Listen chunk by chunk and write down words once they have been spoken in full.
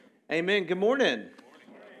Amen. Good morning.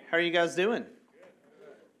 How are you guys doing?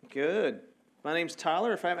 Good. My name's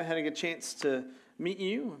Tyler. If I haven't had a good chance to meet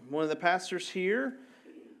you, I'm one of the pastors here.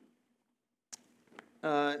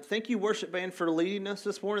 Thank you, worship band, for leading us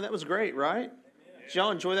this morning. That was great, right? Did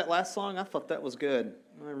y'all enjoy that last song? I thought that was good.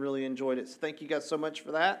 I really enjoyed it. So thank you guys so much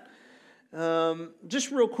for that.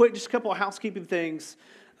 Just real quick, just a couple of housekeeping things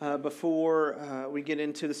before we get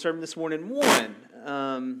into the sermon this morning.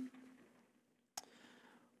 One,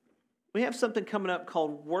 we have something coming up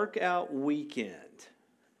called Workout Weekend.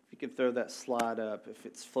 If you could throw that slide up, if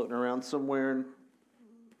it's floating around somewhere, and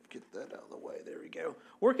get that out of the way. There we go.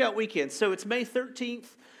 Workout Weekend. So it's May 13th,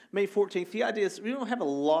 May 14th. The idea is we don't have a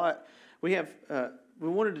lot. We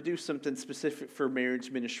wanted to do something specific for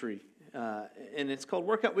marriage ministry, and it's called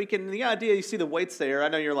Workout Weekend. And the idea, you see the weights there. I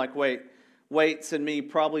know you're like, wait. Weights and me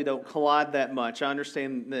probably don't collide that much. I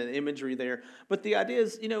understand the imagery there. But the idea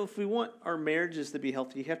is, if we want our marriages to be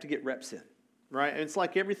healthy, you have to get reps in, right? And it's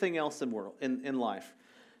like everything else in life.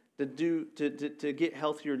 To get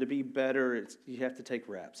healthier, to be better, you have to take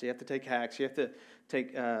reps. You have to take hacks. You have to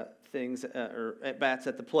take things or at-bats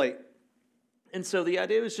at the plate. And so the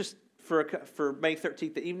idea was just for May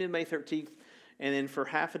 13th, the evening of May 13th, and then for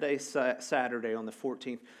half a day Saturday on the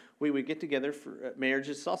 14th, we would get together for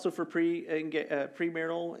marriages. It's also for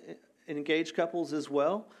premarital and engaged couples as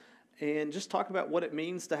well, and just talk about what it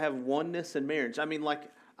means to have oneness in marriage. I mean, like,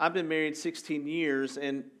 I've been married 16 years,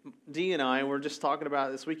 and Dee and I were just talking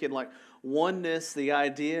about this weekend, like, oneness, the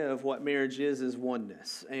idea of what marriage is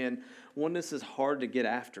oneness. And oneness is hard to get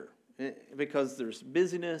after because there's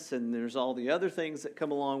busyness and there's all the other things that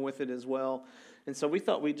come along with it as well. And so we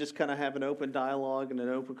thought we'd just kind of have an open dialogue and an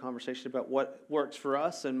open conversation about what works for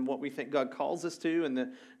us and what we think God calls us to, and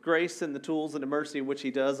the grace and the tools and the mercy in which He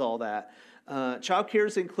does all that. Childcare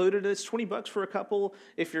is included. It's $20 for a couple.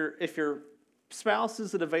 If your spouse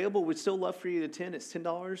isn't available, we'd still love for you to attend. It's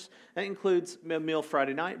 $10. That includes a meal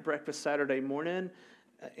Friday night, breakfast Saturday morning,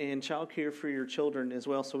 and childcare for your children as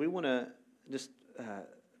well. So we want to just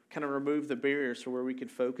kind of remove the barriers to where we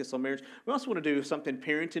could focus on marriage. We also want to do something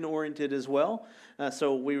parenting-oriented as well.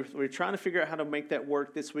 So we're trying to figure out how to make that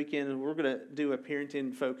work this weekend, and we're going to do a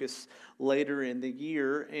parenting focus later in the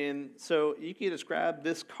year. And so you can just grab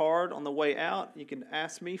this card on the way out. You can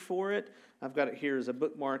ask me for it. I've got it here as a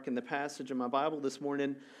bookmark in the passage of my Bible this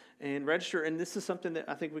morning, and register. And this is something that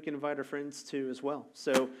I think we can invite our friends to as well.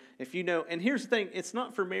 So if you know, and here's the thing, it's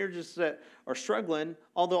not for marriages that are struggling,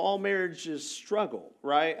 although all marriages struggle,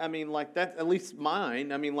 right? I mean, like that, at least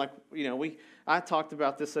mine. I mean, like, I talked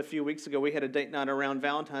about this a few weeks ago. We had a date night around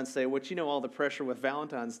Valentine's Day, which, all the pressure with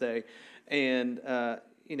Valentine's Day. And,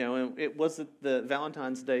 it wasn't the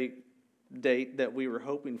Valentine's Day date that we were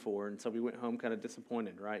hoping for, and so we went home kind of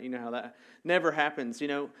disappointed, right? You know how that never happens.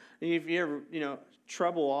 If you ever,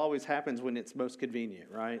 trouble always happens when it's most convenient,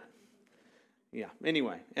 right? Yeah.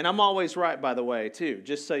 Anyway, and I'm always right, by the way, too,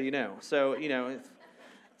 just so you know. So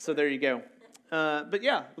so there you go. But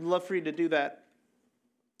yeah, would love for you to do that.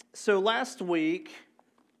 So last week,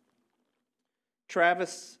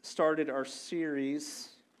 Travis started our series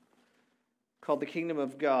called The Kingdom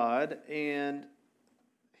of God, and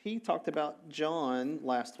he talked about John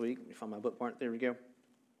last week. Let me find my bookmark. There we go.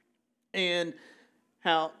 And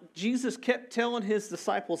how Jesus kept telling his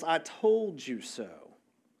disciples, I told you so.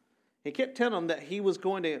 He kept telling them that he was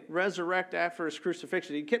going to resurrect after his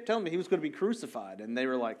crucifixion. He kept telling them he was going to be crucified. And they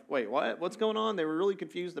were like, wait, what? What's going on? They were really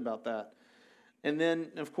confused about that. And then,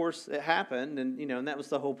 of course, it happened. And, and that was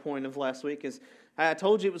the whole point of last week is, I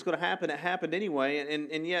told you it was going to happen. It happened anyway.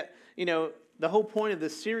 And yet, the whole point of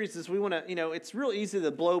this series is we want to, it's real easy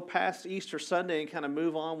to blow past Easter Sunday and kind of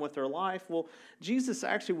move on with our life. Well, Jesus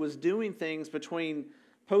actually was doing things between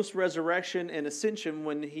post-resurrection and ascension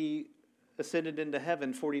when he ascended into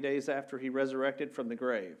heaven 40 days after he resurrected from the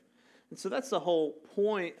grave. And so that's the whole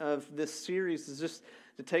point of this series, is just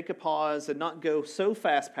to take a pause and not go so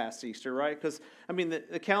fast past Easter, right? Because,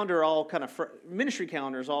 the calendar all kind of, ministry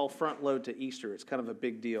calendars all front load to Easter. It's kind of a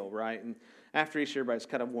big deal, right? And after Easter, everybody's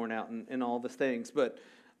kind of worn out and all the things. But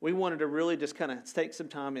we wanted to really just kind of take some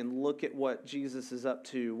time and look at what Jesus is up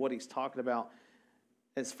to, what he's talking about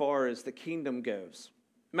as far as the kingdom goes.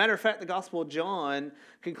 Matter of fact, the Gospel of John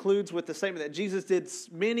concludes with the statement that Jesus did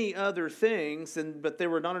many other things, but there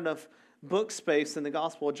were not enough book space in the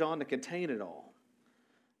Gospel of John to contain it all.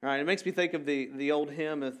 All right, it makes me think of the old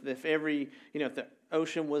hymn, if every, if the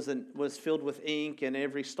ocean was filled with ink and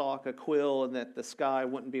every stalk a quill, and that the sky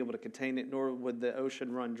wouldn't be able to contain it, nor would the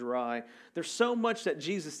ocean run dry. There's so much that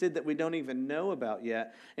Jesus did that we don't even know about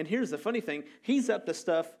yet. And here's the funny thing, he's up to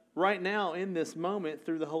stuff right now in this moment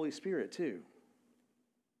through the Holy Spirit too.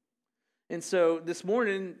 And so this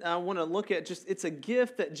morning, I want to look at it's a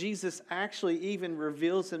gift that Jesus actually even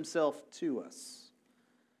reveals himself to us.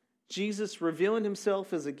 Jesus revealing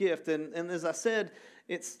himself as a gift. And as I said,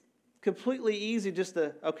 it's completely easy just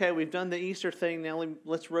to, okay, we've done the Easter thing, now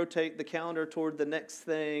let's rotate the calendar toward the next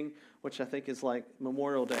thing, which I think is like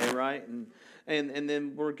Memorial Day, right? And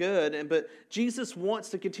then we're good. But Jesus wants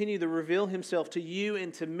to continue to reveal himself to you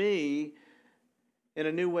and to me in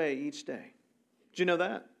a new way each day. Did you know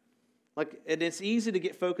that? And it's easy to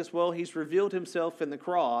get focused, well, he's revealed himself in the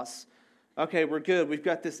cross. Okay, we're good. We've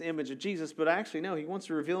got this image of Jesus. But actually, no, he wants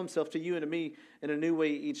to reveal himself to you and to me in a new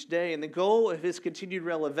way each day. And the goal of his continued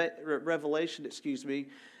revelation,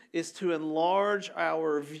 is to enlarge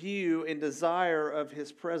our view and desire of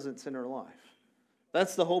his presence in our life.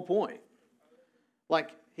 That's the whole point.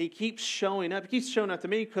 He keeps showing up. He keeps showing up to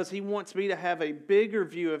me because he wants me to have a bigger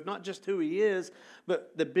view of not just who he is,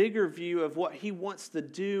 but the bigger view of what he wants to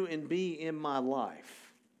do and be in my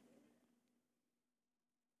life.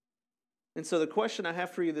 And so the question I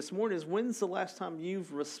have for you this morning is, when's the last time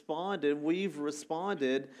we've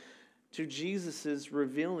responded to Jesus'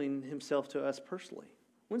 revealing himself to us personally?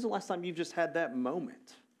 When's the last time you've just had that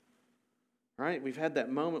moment? Right? We've had that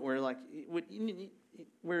moment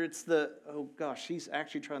where it's oh gosh, he's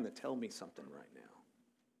actually trying to tell me something right now.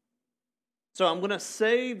 So I'm going to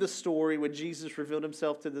save the story when Jesus revealed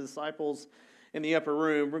himself to the disciples in the upper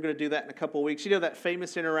room. We're going to do that in a couple of weeks. You know that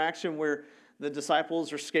famous interaction where the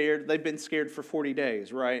disciples are scared. They've been scared for 40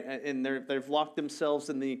 days, right? And they've locked themselves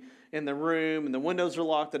in the room, and the windows are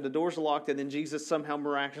locked, and the doors are locked, and then Jesus somehow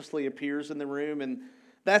miraculously appears in the room, and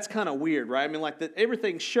that's kind of weird, right? I mean,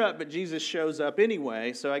 everything's shut, but Jesus shows up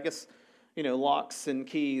anyway. So I guess, locks and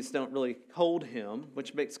keys don't really hold him,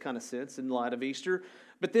 which makes kind of sense in light of Easter.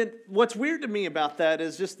 But then what's weird to me about that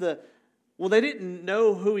is just they didn't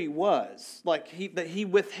know who he was. That he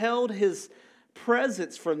withheld his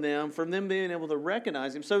presence from them being able to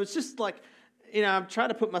recognize him. So it's just I'm trying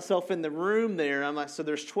to put myself in the room there. I'm like, so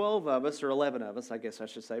there's 12 of us, or 11 of us, I guess I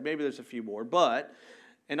should say. Maybe there's a few more.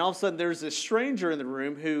 And all of a sudden there's this stranger in the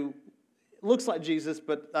room who looks like Jesus,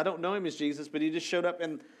 but I don't know him as Jesus, but he just showed up,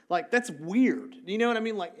 and that's weird. You know what I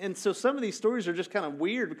mean? And so some of these stories are just kind of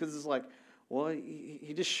weird because it's well,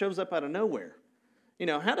 he just shows up out of nowhere.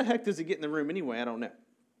 How the heck does he get in the room anyway? I don't know.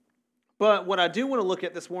 But what I do want to look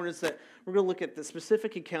at this morning is that we're going to look at the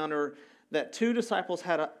specific encounter that two disciples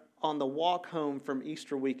had on the walk home from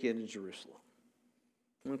Easter weekend in Jerusalem.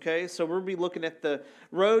 Okay, so we'll be looking at the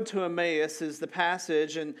road to Emmaus is the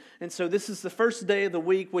passage, and so this is the first day of the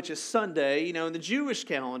week, which is Sunday, in the Jewish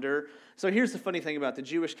calendar. So here's the funny thing about the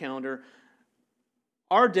Jewish calendar.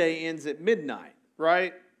 Our day ends at midnight,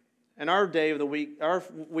 right? And our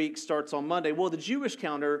week starts on Monday. Well, the Jewish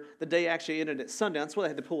calendar, the day actually ended at sundown. That's why they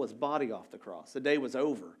had to pull his body off the cross. The day was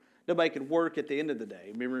over. Nobody could work at the end of the day.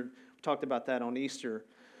 Remember, we talked about that on Easter.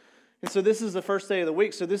 And so this is the first day of the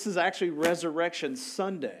week. So this is actually Resurrection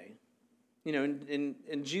Sunday. And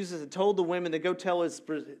Jesus had told the women to go tell his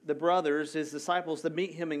disciples, to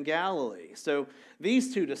meet him in Galilee. So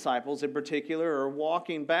these two disciples in particular are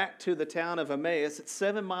walking back to the town of Emmaus. It's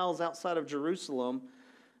 7 miles outside of Jerusalem,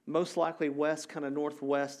 most likely west, kind of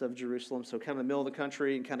northwest of Jerusalem. So kind of the middle of the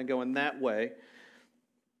country and kind of going that way.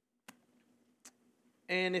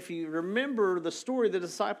 And if you remember the story, the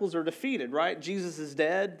disciples are defeated, right? Jesus is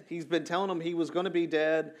dead. He's been telling them he was going to be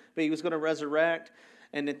dead, but he was going to resurrect.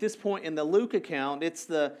 And at this point in the Luke account,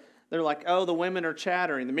 they're like, oh, the women are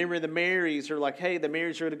chattering. Remember, the Marys are like, hey, the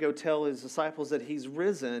Marys are going to go tell his disciples that he's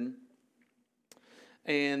risen.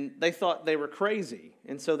 And they thought they were crazy.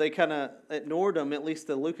 And so they kind of ignored him. At least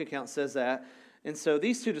the Luke account says that. And so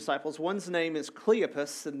these two disciples, one's name is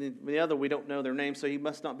Cleopas, and the other, we don't know their name, so he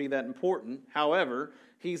must not be that important. However,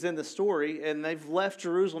 he's in the story, and they've left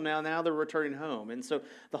Jerusalem now. Now they're returning home. And so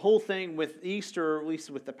the whole thing with Easter, or at least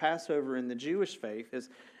with the Passover in the Jewish faith, is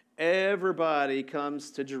everybody comes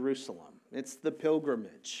to Jerusalem. It's the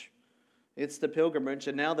pilgrimage. It's the pilgrimage,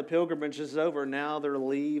 and now the pilgrimage is over. Now they're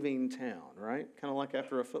leaving town, right? Kind of like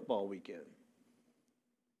after a football weekend.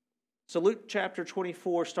 So Luke chapter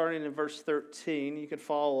 24, starting in verse 13, you can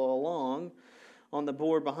follow along on the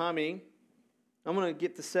board behind me. I'm going to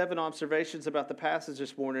get the 7 observations about the passage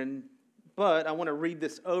this morning, but I want to read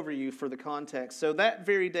this over you for the context. So that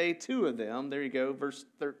very day, 2 of them, there you go, verse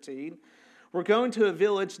 13, were going to a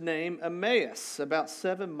village named Emmaus, about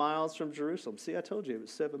 7 miles from Jerusalem. See, I told you it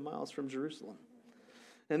was 7 miles from Jerusalem.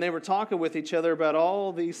 And they were talking with each other about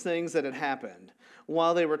all these things that had happened.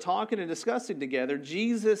 While they were talking and discussing together,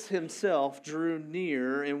 Jesus himself drew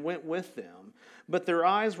near and went with them, but their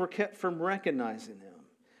eyes were kept from recognizing him.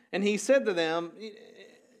 And he said to them,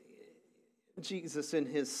 Jesus in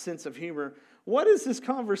his sense of humor, what is this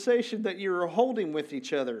conversation that you're holding with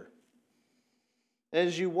each other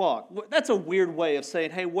as you walk? That's a weird way of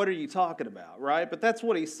saying, hey, what are you talking about, right? But that's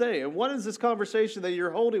what he's saying. What is this conversation that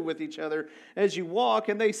you're holding with each other as you walk?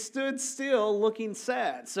 And they stood still looking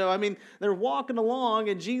sad. So, I mean, they're walking along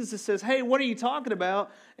and Jesus says, hey, what are you talking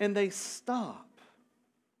about? And they stop.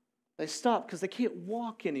 They stop because they can't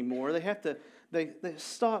walk anymore. They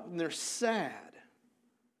stop and they're sad.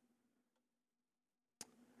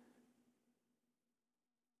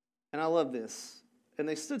 And I love this. And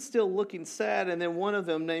they stood still looking sad, and then one of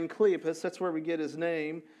them, named Cleopas, that's where we get his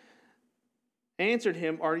name, answered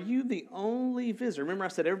him, are you the only visitor? Remember I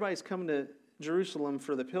said everybody's coming to Jerusalem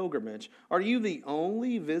for the pilgrimage. Are you the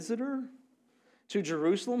only visitor to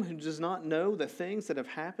Jerusalem who does not know the things that have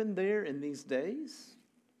happened there in these days?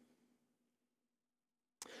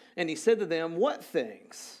 And he said to them, what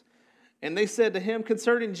things? And they said to him,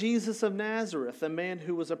 concerning Jesus of Nazareth, a man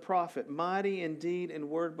who was a prophet, mighty in deed and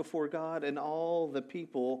word before God and all the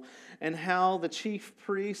people, and how the chief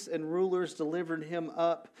priests and rulers delivered him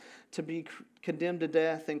up to be condemned to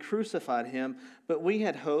death and crucified him. But we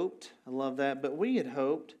had hoped, I love that, but we had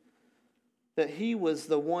hoped that he was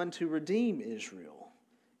the one to redeem Israel.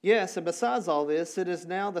 Yes, and besides all this, it is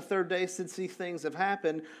now the third day since these things have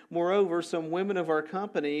happened. Moreover, some women of our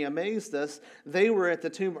company amazed us. They were at the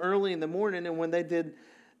tomb early in the morning, and when they did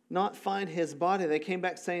not find his body, they came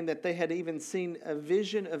back saying that they had even seen a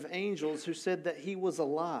vision of angels who said that he was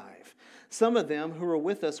alive. Some of them who were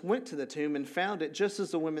with us went to the tomb and found it just as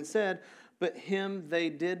the women said, but him they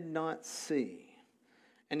did not see.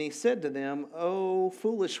 And he said to them, O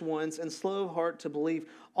foolish ones and slow of heart to believe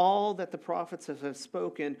all that the prophets have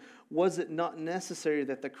spoken, was it not necessary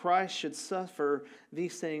that the Christ should suffer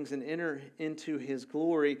these things and enter into his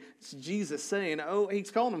glory? It's Jesus saying, he's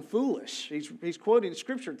calling them foolish. He's quoting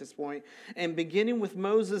scripture at this point. And beginning with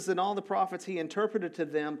Moses and all the prophets, he interpreted to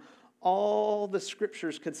them all the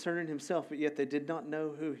scriptures concerning himself, but yet they did not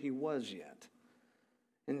know who he was yet.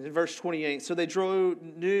 And in verse 28, so they drove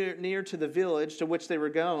near to the village to which they were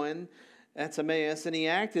going. That's Emmaus. And he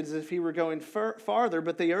acted as if he were going farther,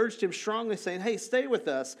 but they urged him strongly, saying, hey, stay with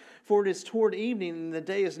us, for it is toward evening, and the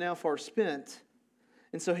day is now far spent.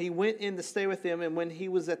 And so he went in to stay with them, and when he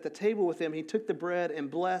was at the table with them, he took the bread and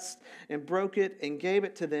blessed and broke it and gave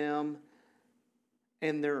it to them,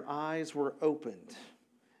 and their eyes were opened.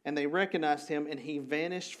 And they recognized him, and he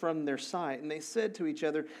vanished from their sight. And they said to each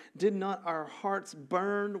other, did not our hearts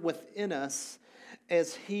burn within us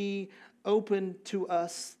as he opened to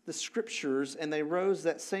us the scriptures? And they rose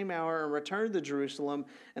that same hour and returned to Jerusalem.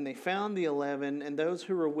 And they found the 11, and those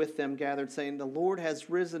who were with them gathered, saying, the Lord has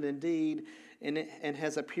risen indeed, and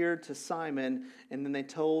has appeared to Simon. And then they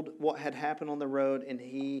told what had happened on the road,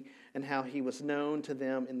 and how he was known to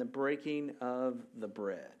them in the breaking of the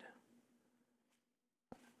bread.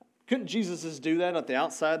 Couldn't Jesus just do that at the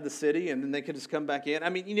outside of the city and then they could just come back in? I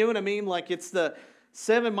mean, you know what I mean? Like it's the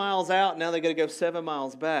 7 miles out, now they got to go 7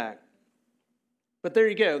 miles back. But there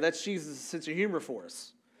you go. That's Jesus' sense of humor for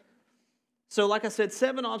us. So like I said,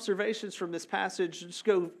 7 observations from this passage. Just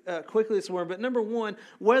go quickly this morning. But number one,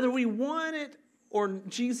 whether we want it or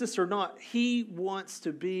Jesus or not, he wants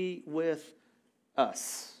to be with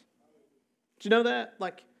us. Do you know that?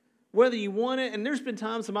 Like, whether you want it, and there's been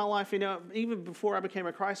times in my life, even before I became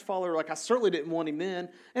a Christ follower, like I certainly didn't want him then.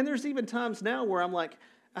 And there's even times now where I'm like,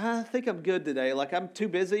 I think I'm good today. Like I'm too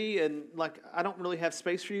busy and like I don't really have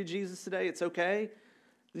space for you, Jesus, today. It's okay.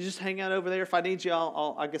 You just hang out over there. If I need you,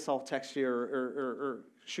 I guess I'll text you or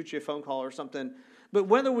shoot you a phone call or something. But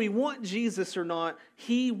whether we want Jesus or not,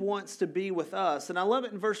 he wants to be with us. And I love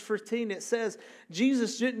it in verse 15. It says,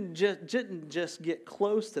 Jesus didn't just get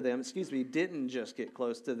close to them. Didn't just get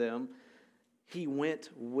close to them. He went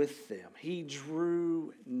with them. He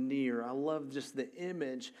drew near. I love just the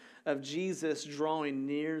image of Jesus drawing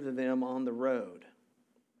near to them on the road.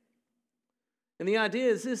 And the idea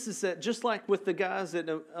is this, is that just like with the guys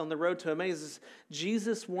on the road to Emmaus,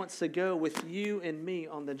 Jesus wants to go with you and me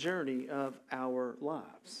on the journey of our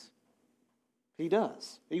lives. He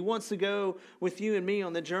does. He wants to go with you and me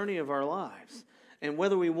on the journey of our lives. And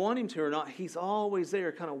whether we want him to or not, he's always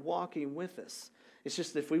there kind of walking with us. It's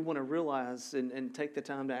just if we want to realize and take the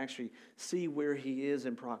time to actually see where he is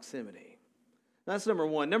in proximity. That's number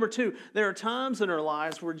one. Number two, there are times in our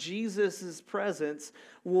lives where Jesus' presence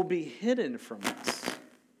will be hidden from us.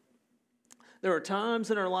 There are times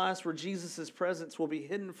in our lives where Jesus' presence will be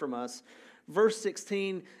hidden from us. Verse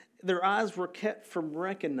 16, their eyes were kept from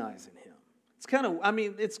recognizing him. It's kind of,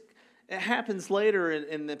 it happens later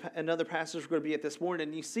in another passage we're going to be at this morning,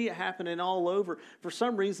 and you see it happening all over. For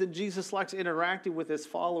some reason, Jesus likes interacting with his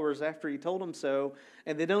followers after he told them so,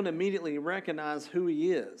 and they don't immediately recognize who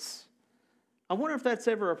he is. I wonder if that's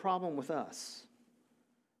ever a problem with us.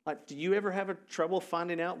 Like, do you ever have a trouble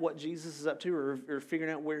finding out what Jesus is up to or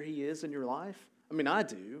figuring out where he is in your life? I mean, I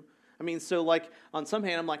do. I mean, so like on some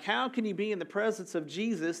hand, I'm like, how can you be in the presence of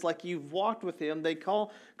Jesus like you've walked with him? They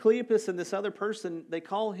call Cleopas and this other person, they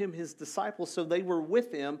call him his disciples, so they were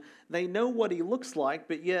with him. They know what he looks like,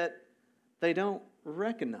 but yet they don't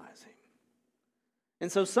recognize him.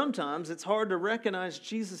 And so sometimes it's hard to recognize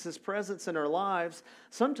Jesus' presence in our lives.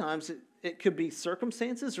 Sometimes it could be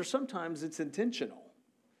circumstances, or sometimes it's intentional.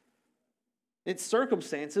 It's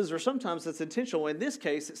circumstances, or sometimes it's intentional. In this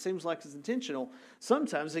case, it seems like it's intentional.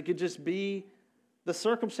 Sometimes it could just be the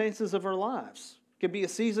circumstances of our lives. It could be a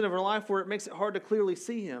season of our life where it makes it hard to clearly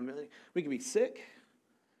see him. We could be sick,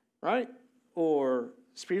 right? Or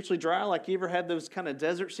spiritually dry, like you ever had those kind of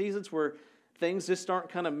desert seasons where things just aren't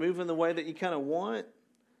kind of moving the way that you kind of want.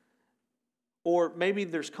 Or maybe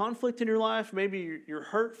there's conflict in your life. Maybe you're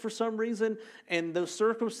hurt for some reason, and those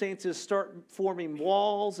circumstances start forming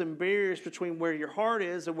walls and barriers between where your heart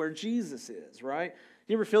is and where Jesus is, right?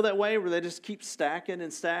 You ever feel that way where they just keep stacking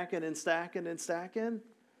and stacking and stacking and stacking?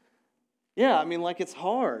 Yeah, I mean, like it's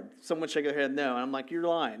hard. Someone shake their head, no. And I'm like, you're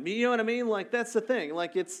lying. You know what I mean? Like that's the thing.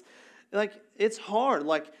 Like it's hard.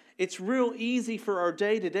 Like it's real easy for our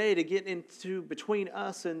day-to-day to get into between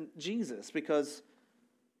us and Jesus because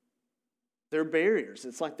they're barriers.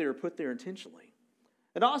 It's like they were put there intentionally.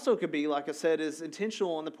 It also could be, like I said, is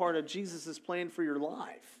intentional on the part of Jesus' plan for your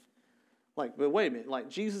life. Like, but wait a minute, like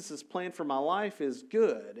Jesus' plan for my life is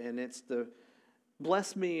good, and it's to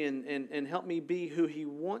bless me and help me be who he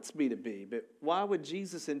wants me to be. But why would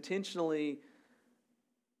Jesus intentionally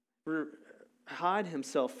hide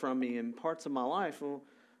himself from me in parts of my life?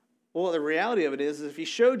 Well, the reality of it is if he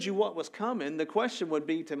showed you what was coming, the question would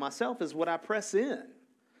be to myself is, would I press in?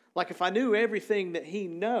 Like if I knew everything that he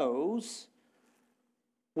knows,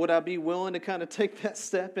 would I be willing to kind of take that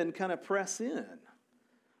step and kind of press in?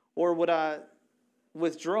 Or would I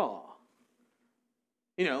withdraw?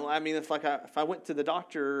 You know, I mean, if I went to the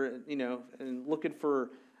doctor, you know, and looking for,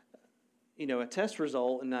 you know, a test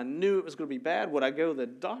result and I knew it was going to be bad, would I go to the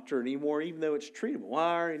doctor anymore even though it's treatable?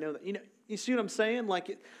 I already know that. You know, you see what I'm saying?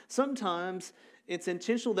 Like sometimes it's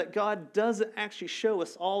intentional that God doesn't actually show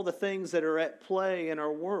us all the things that are at play in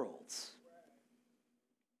our worlds.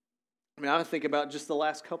 I mean, I think about just the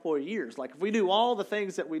last couple of years. Like, if we knew all the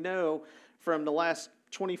things that we know from the last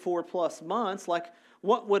 24 plus months, like,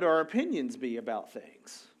 what would our opinions be about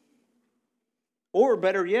things? Or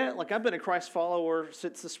better yet, like I've been a Christ follower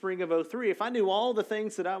since the spring of 2003. If I knew all the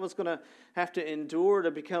things that I was going to have to endure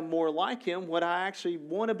to become more like him, would I actually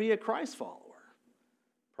want to be a Christ follower?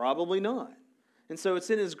 Probably not. And so it's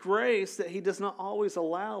in his grace that he does not always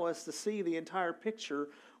allow us to see the entire picture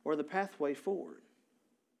or the pathway forward.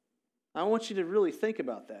 I want you to really think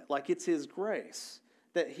about that. Like it's his grace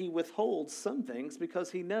that he withholds some things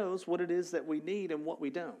because he knows what it is that we need and what we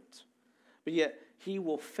don't. But yet he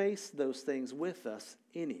will face those things with us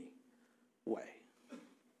anyway.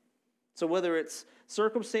 So whether it's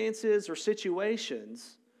circumstances or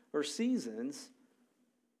situations or seasons,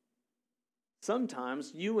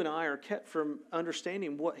 sometimes you and I are kept from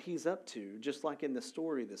understanding what he's up to, just like in the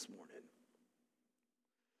story this morning.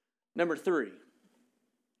 Number 3.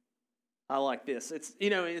 I like this. It's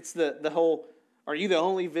the whole, are you the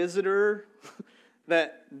only visitor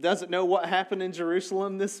that doesn't know what happened in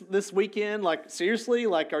Jerusalem this weekend? Like, seriously?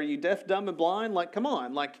 Like, are you deaf, dumb, and blind? Like, come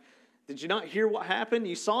on. Like, did you not hear what happened?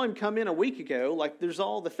 You saw him come in a week ago. Like, there's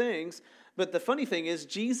all the things. But the funny thing is,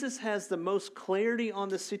 Jesus has the most clarity on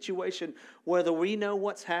the situation, whether we know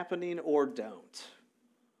what's happening or don't.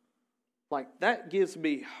 Like, that gives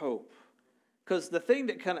me hope. Because the thing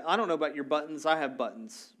that kind of, I don't know about your buttons, I have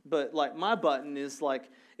buttons. But, like, my button is, like,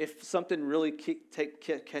 if something really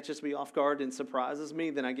catches me off guard and surprises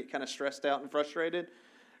me, then I get kind of stressed out and frustrated,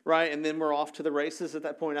 right? And then we're off to the races at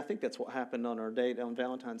that point. I think that's what happened on our date on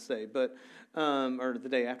Valentine's Day, but or the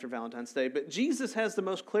day after Valentine's Day. But Jesus has the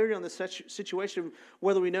most clarity on this situation,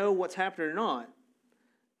 whether we know what's happening or not.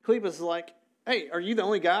 Cleopas is like, hey, are you the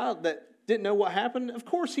only guy that didn't know what happened? Of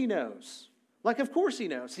course he knows. Like, of course he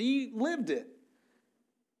knows. He lived it.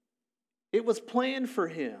 It was planned for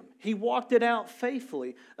him. He walked it out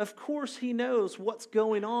faithfully. Of course he knows what's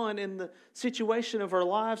going on in the situation of our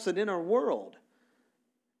lives and in our world.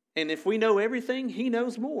 And if we know everything, he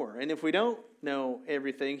knows more. And if we don't know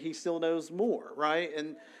everything, he still knows more, right?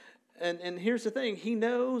 And here's the thing. He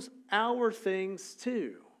knows our things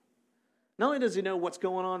too. Not only does he know what's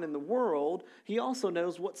going on in the world, he also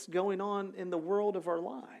knows what's going on in the world of our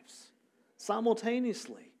lives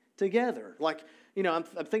simultaneously, together. Like, I'm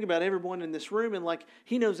thinking about everyone in this room, and like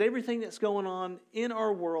he knows everything that's going on in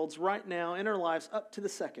our worlds right now, in our lives, up to the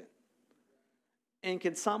second, and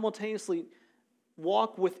can simultaneously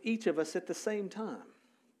walk with each of us at the same time.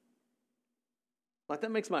 Like, that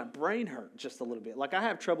makes my brain hurt just a little bit. Like, I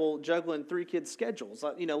have trouble juggling 3 kids' schedules,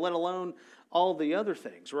 let alone all the other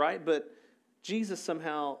things, right? But Jesus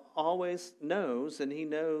somehow always knows, and he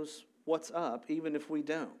knows what's up, even if we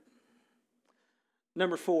don't.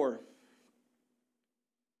 Number 4.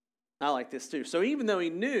 I like this too. So even though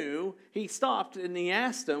he knew, he stopped and he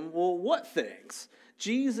asked them, well, what things?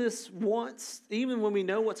 Jesus wants, even when we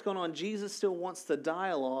know what's going on, Jesus still wants to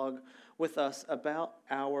dialogue with us about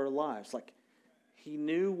our lives. Like, he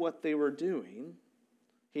knew what they were doing.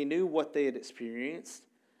 He knew what they had experienced.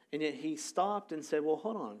 And yet he stopped and said, well,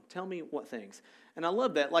 hold on, tell me what things. And I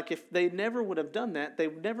love that. Like, if they never would have done that, they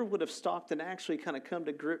never would have stopped and actually kind of come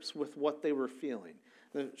to grips with what they were feeling.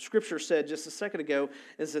 The scripture said just a second ago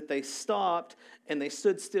is that they stopped and they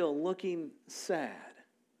stood still looking sad.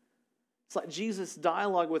 It's like Jesus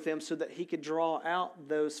dialogued with them so that he could draw out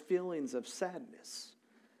those feelings of sadness.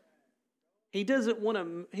 He doesn't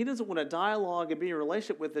want to dialogue and be in a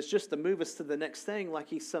relationship with us just to move us to the next thing like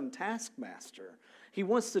he's some taskmaster. He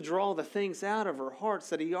wants to draw the things out of our hearts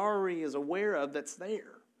that he already is aware of that's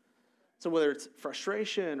there. So whether it's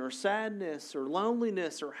frustration or sadness or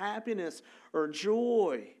loneliness or happiness or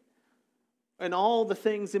joy and all the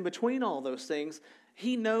things in between all those things,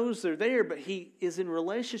 he knows they're there, but he is in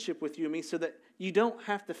relationship with you and me so that you don't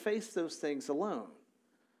have to face those things alone.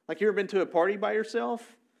 Like, you ever been to a party by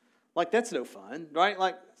yourself? Like, that's no fun, right?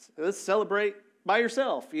 Like, let's celebrate by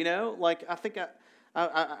yourself, Like, I think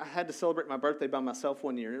I had to celebrate my birthday by myself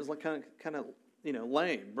one year. It was like kind of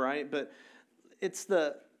lame, right? But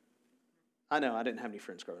I know I didn't have any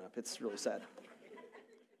friends growing up. It's really sad.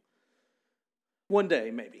 One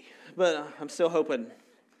day, maybe. But I'm still hoping,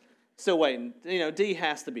 still waiting. Dee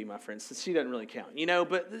has to be my friend since she doesn't really count,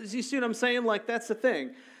 But you see what I'm saying? Like, that's the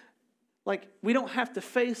thing. Like, we don't have to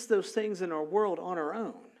face those things in our world on our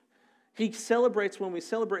own. He celebrates when we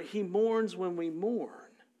celebrate. He mourns when we mourn.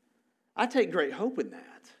 I take great hope in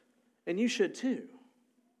that. And you should too.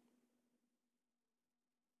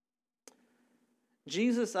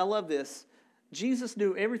 Jesus, I love this. Jesus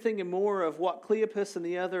knew everything and more of what Cleopas and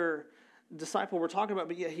the other disciple were talking about,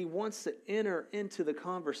 but yet he wants to enter into the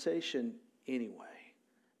conversation anyway.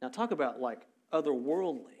 Now talk about like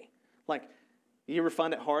otherworldly. Like, you ever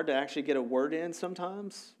find it hard to actually get a word in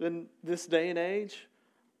sometimes in this day and age?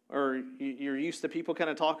 Or you're used to people kind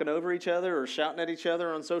of talking over each other or shouting at each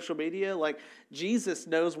other on social media. Like, Jesus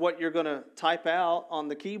knows what you're going to type out on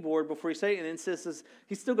the keyboard before you say it, and insists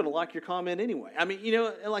he's still going to like your comment anyway. I mean,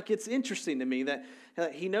 like, it's interesting to me that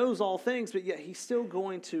he knows all things, but yet he's still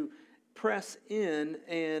going to press in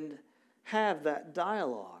and have that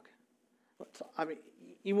dialogue. I mean,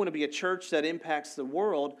 you want to be a church that impacts the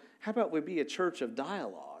world. How about we be a church of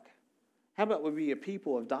dialogue? How about we be a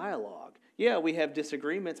people of dialogue? Yeah, we have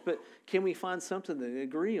disagreements, but can we find something to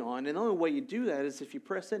agree on? And the only way you do that is if you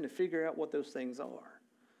press in to figure out what those things are.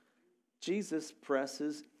 Jesus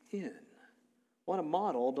presses in. What a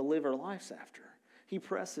model to live our lives after. He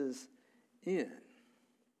presses in.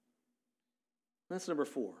 That's number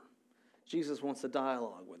 4. Jesus wants a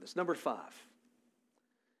dialogue with us. Number 5.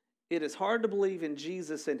 It is hard to believe in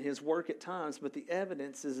Jesus and his work at times, but the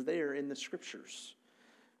evidence is there in the scriptures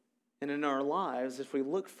and in our lives if we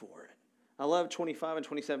look for it. I love 25 and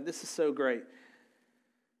 27. This is so great.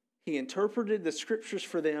 He interpreted the scriptures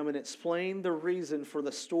for them and explained the reason for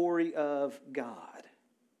the story of God.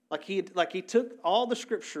 Like he took all the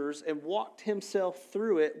scriptures and walked himself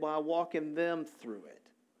through it while walking them through it.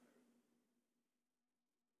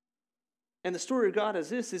 And the story of God is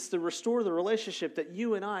this, is to restore the relationship that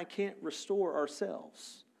you and I can't restore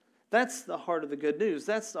ourselves. That's the heart of the good news.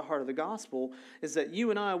 That's the heart of the gospel, is that you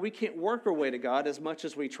and I, we can't work our way to God as much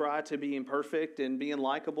as we try to be imperfect and being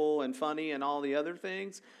likable and funny and all the other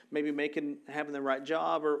things, maybe having the right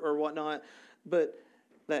job or whatnot. But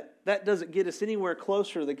that doesn't get us anywhere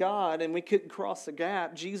closer to God, and we couldn't cross the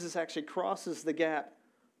gap. Jesus actually crosses the gap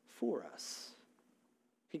for us.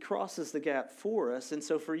 He crosses the gap for us. And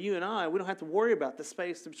so for you and I, we don't have to worry about the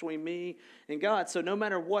space between me and God. So no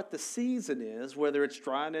matter what the season is, whether it's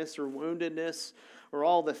dryness or woundedness or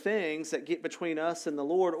all the things that get between us and the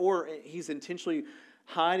Lord, or he's intentionally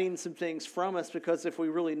hiding some things from us because if we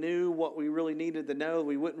really knew what we really needed to know,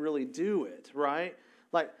 we wouldn't really do it, right?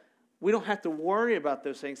 Like, we don't have to worry about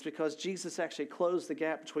those things because Jesus actually closed the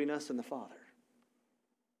gap between us and the Father.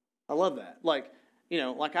 I love that. Like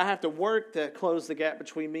I have to work to close the gap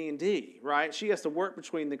between me and Dee, right? She has to work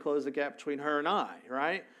to close the gap between her and I,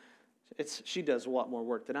 right? She does a lot more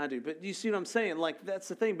work than I do. But you see what I'm saying? Like, that's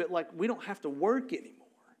the thing. But, like, we don't have to work anymore.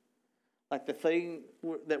 Like, the thing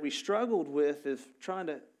that we struggled with is trying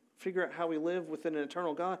to figure out how we live within an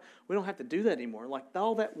eternal God. We don't have to do that anymore. Like,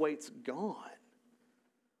 all that weight's gone.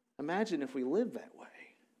 Imagine if we lived that way.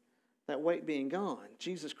 That weight being gone.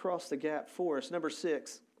 Jesus crossed the gap for us. Number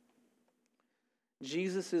 6.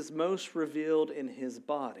 Jesus is most revealed in his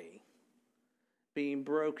body, being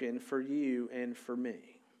broken for you and for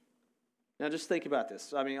me. Now just think about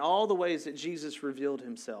this. I mean, all the ways that Jesus revealed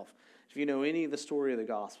himself. If you know any of the story of the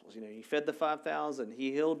Gospels, he fed the 5,000.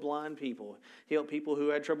 He healed blind people. He helped people who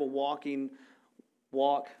had trouble walk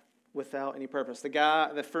without any purpose.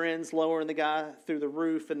 The friends lowering the guy through the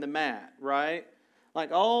roof and the mat, right?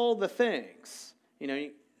 Like all the things,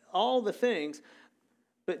 all the things.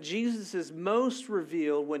 But Jesus is most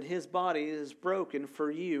revealed when his body is broken for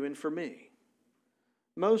you and for me.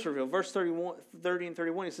 Most revealed. Verse 30 and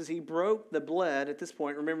 31, he says he broke the bread at this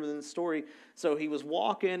point. Remember in the story, so he was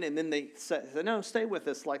walking and then they said, no, stay with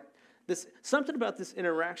us. Like this, something about this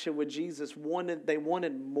interaction with Jesus, they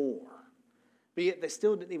wanted more. But yet they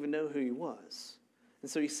still didn't even know who he was.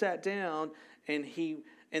 And so he sat down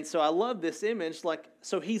and so I love this image,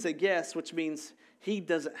 so he's a guest, which means he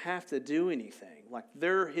doesn't have to do anything. Like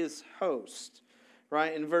they're his host,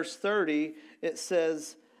 right? In verse 30, it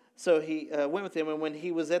says, so he went with them, and when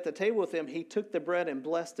he was at the table with them, he took the bread and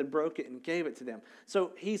blessed and broke it and gave it to them.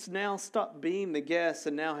 So he's now stopped being the guest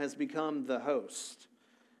and now has become the host.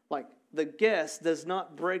 Like the guest does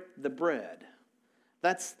not break the bread.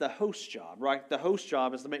 That's the host's job, right? The host's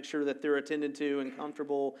job is to make sure that they're attended to and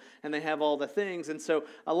comfortable and they have all the things. And so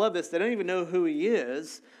I love this. They don't even know who he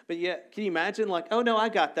is, but yet, can you imagine like, oh, no, I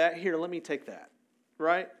got that. Here, let me take that,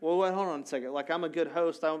 right? Well, wait, hold on a second. Like, I'm a good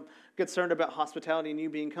host. I'm concerned about hospitality and you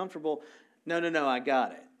being comfortable. No, I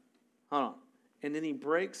got it. Hold on. And then he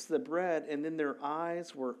breaks the bread and then their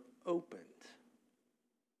eyes were opened.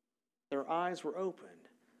 Their eyes were opened.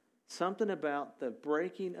 Something about the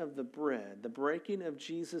breaking of the bread, the breaking of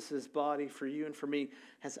Jesus' body for you and for me,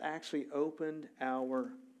 has actually opened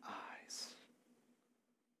our eyes.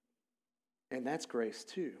 And that's grace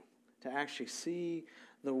too, to actually see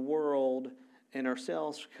the world and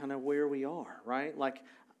ourselves kind of where we are, right? Like,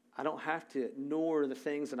 I don't have to ignore the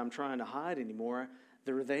things that I'm trying to hide anymore.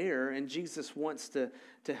 They're there, and Jesus wants to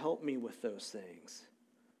help me with those things.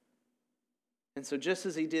 And so just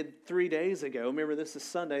as he did 3 days ago, remember this is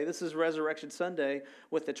Sunday, this is Resurrection Sunday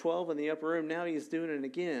with the 12 in the upper room. Now he's doing it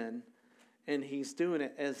again, and he's doing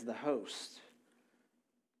it as the host.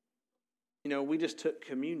 We just took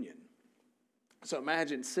communion. So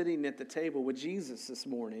imagine sitting at the table with Jesus this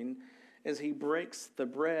morning as he breaks the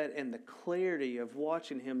bread and the clarity of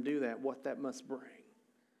watching him do that, what that must bring.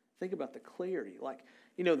 Think about the clarity. Like,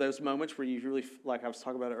 those moments where you really, like I was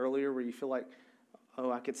talking about it earlier, where you feel like, oh,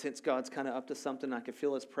 I could sense God's kind of up to something. I could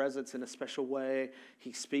feel his presence in a special way.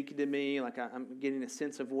 He's speaking to me. Like I'm getting a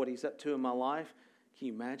sense of what he's up to in my life. Can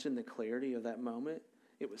you imagine the clarity of that moment?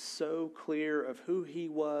 It was so clear of who he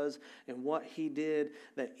was and what he did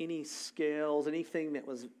that any scales, anything that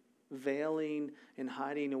was veiling and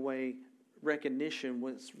hiding away recognition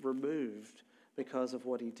was removed because of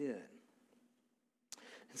what he did.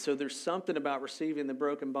 And so there's something about receiving the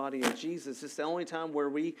broken body of Jesus. It's the only time where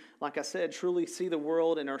we, like I said, truly see the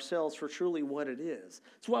world and ourselves for truly what it is.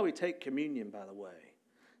 That's why we take communion, by the way.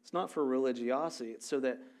 It's not for religiosity. It's so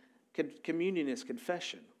that communion is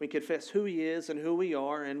confession. We confess who he is and who we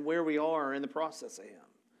are and where we are in the process of him.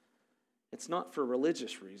 It's not for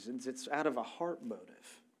religious reasons. It's out of a heart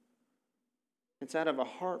motive. It's out of a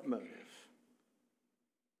heart motive.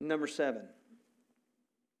 Number 7.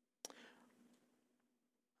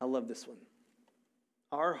 I love this one.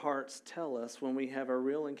 Our hearts tell us when we have a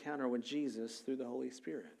real encounter with Jesus through the Holy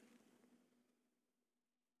Spirit.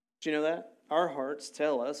 Do you know that? Our hearts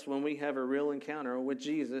tell us when we have a real encounter with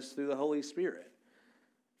Jesus through the Holy Spirit.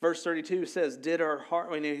 Verse 32 says, did our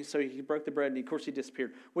heart... So he broke the bread and of course he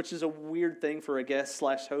disappeared, which is a weird thing for a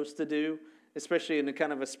guest/host to do, especially in a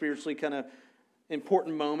kind of a spiritually kind of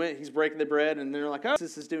important moment. He's breaking the bread and they're like, oh,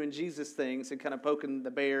 this is doing Jesus things and kind of poking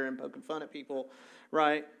the bear and poking fun at people,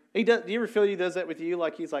 right? He does. Do you ever feel he does that with you?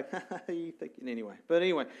 Like he's like, you thinking anyway. But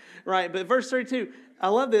anyway, right. But verse 32, I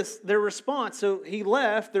love this. Their response. So he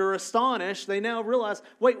left. They're astonished. They now realize,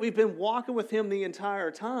 wait, we've been walking with him the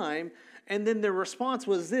entire time. And then their response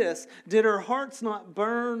was this: did our hearts not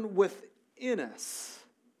burn within us?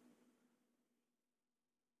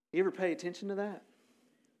 You ever pay attention to that?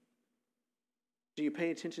 Do you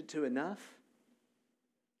pay attention to enough?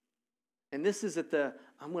 And this is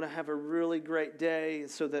I'm going to have a really great day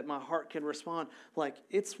so that my heart can respond. Like,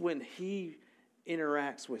 it's when he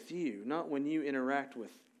interacts with you, not when you interact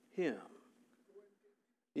with him.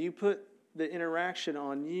 You put the interaction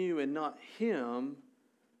on you and not him,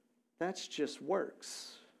 that's just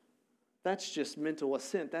works. That's just mental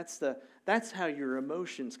assent. That's how your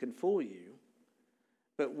emotions can fool you.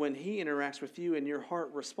 But when he interacts with you and your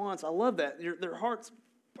heart responds, I love that. Their hearts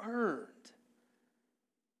burned.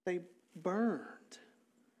 They burned.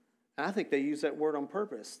 And I think they use that word on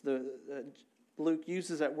purpose. Luke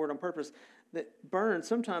uses that word on purpose. That burn,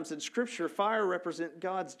 sometimes in Scripture, fire represents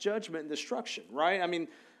God's judgment and destruction, right? I mean,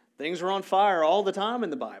 things are on fire all the time in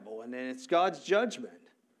the Bible, and it's God's judgment.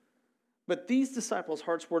 But these disciples'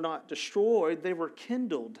 hearts were not destroyed, they were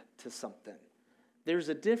kindled to something. There's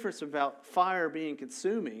a difference about fire being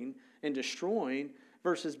consuming and destroying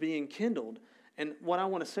versus being kindled. And what I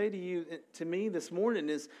want to say to me this morning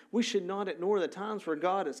is we should not ignore the times where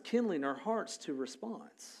God is kindling our hearts to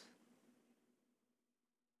response.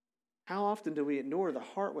 How often do we ignore the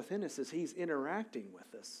heart within us as he's interacting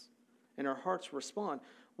with us and our hearts respond?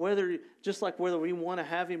 Just like whether we want to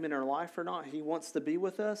have him in our life or not, he wants to be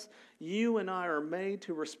with us. You and I are made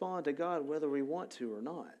to respond to God whether we want to or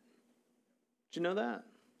not. Did you know that?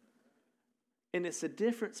 And it's the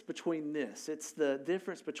difference between this. It's the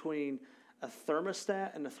difference between a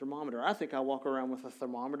thermostat and a thermometer. I think I walk around with a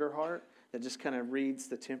thermometer heart that just kind of reads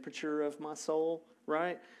the temperature of my soul,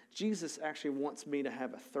 right? Jesus actually wants me to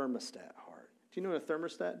have a thermostat heart. Do you know what a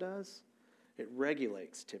thermostat does? It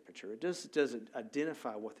regulates temperature. It just doesn't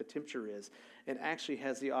identify what the temperature is. It actually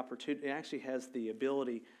has the opportunity, it actually has the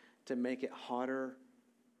ability to make it hotter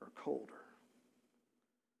or colder.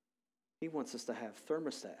 He wants us to have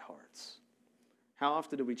thermostat hearts. How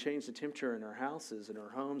often do we change the temperature in our houses, in our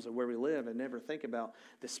homes, or where we live and never think about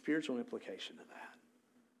the spiritual implication of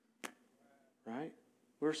that? Right?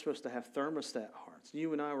 We're supposed to have thermostat hearts.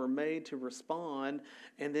 You and I were made to respond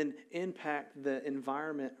and then impact the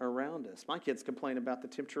environment around us. My kids complain about the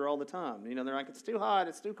temperature all the time. You know, they're like, it's too hot,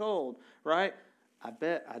 it's too cold, right? I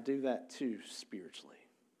bet I do that too spiritually.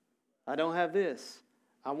 I don't have this.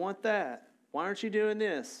 I want that. Why aren't you doing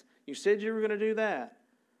this? You said you were going to do that.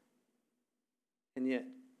 And yet,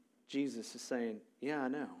 Jesus is saying, yeah, I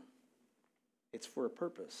know. It's for a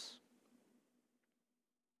purpose.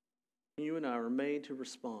 You and I are made to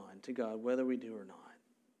respond to God whether we do or not.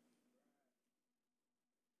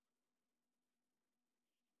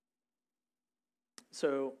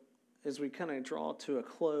 So, as we kind of draw to a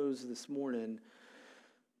close this morning,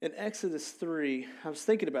 in Exodus 3, I was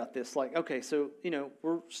thinking about this. Like, okay, so,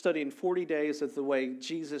 we're studying 40 days of the way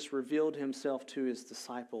Jesus revealed himself to his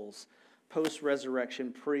disciples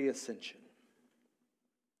post-resurrection, pre-ascension.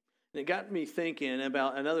 And it got me thinking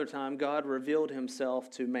about another time God revealed himself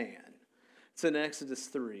to man. It's in Exodus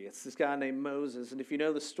 3. It's this guy named Moses. And if you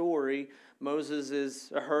know the story, Moses is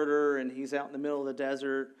a herder, and he's out in the middle of the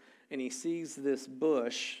desert, and he sees this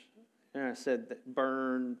bush. And I said that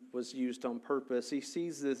burn was used on purpose. He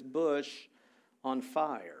sees this bush on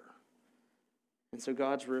fire. And so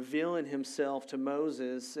God's revealing himself to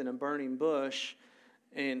Moses in a burning bush,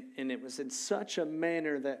 and it was in such a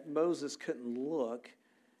manner that Moses couldn't look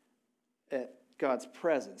at God's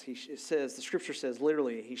presence. The scripture says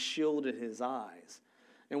literally he shielded his eyes.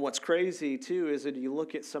 And what's crazy too is that you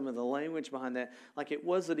look at some of the language behind that, like it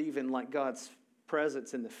wasn't even like God's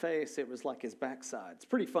presence in the face, it was like his backside. It's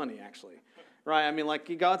pretty funny actually, right? I mean,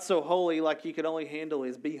 like God's so holy, like you could only handle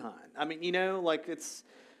his behind. I mean,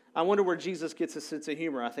 I wonder where Jesus gets his sense of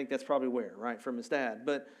humor. I think that's probably where, right, from his dad.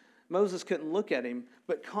 But Moses couldn't look at him.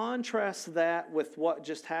 But contrast that with what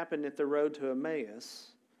just happened at the road to Emmaus.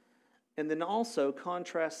 And then also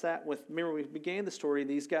contrast that with, remember we began the story,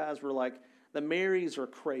 these guys were like, the Marys are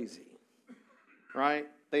crazy, right?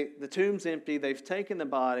 The tomb's empty, they've taken the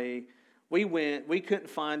body, we couldn't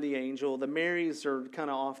find the angel, the Marys are kind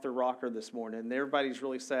of off their rocker this morning, everybody's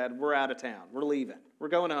really sad, we're out of town, we're leaving, we're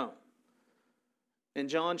going home. And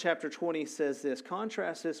John chapter 20 says this,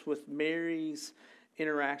 contrast this with Mary's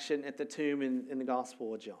interaction at the tomb in the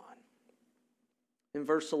Gospel of John. In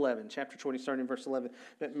verse 11, chapter 20, starting in verse 11,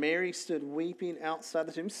 but Mary stood weeping outside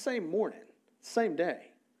the tomb, same morning, same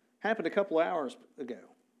day. Happened a couple hours ago.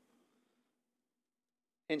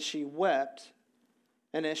 And she wept,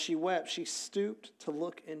 and as she wept, she stooped to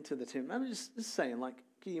look into the tomb. I'm just saying, like,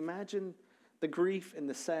 can you imagine the grief and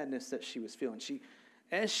the sadness that she was feeling?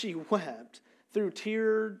 As she wept, through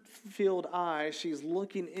tear-filled eyes, she's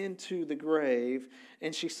looking into the grave,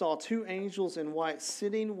 and she saw two angels in white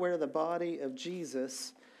sitting where the body of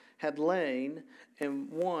Jesus had lain, and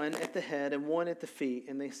one at the head and one at the feet.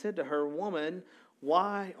 And they said to her, Woman,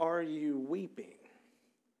 why are you weeping?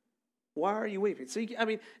 Why are you weeping? So,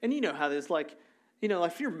 and you know how this, like,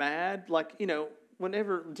 if you're mad, like,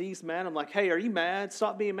 whenever Dee's mad, I'm like, hey, are you mad?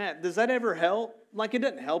 Stop being mad. Does that ever help? Like, it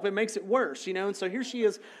doesn't help. It makes it worse, And so here she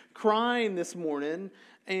is crying this morning,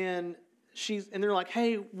 and they're like,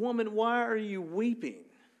 hey, woman, why are you weeping?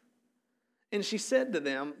 And she said to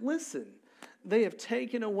them, listen, they have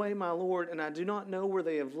taken away my Lord, and I do not know where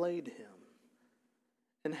they have laid him.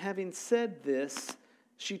 And having said this,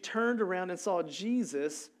 she turned around and saw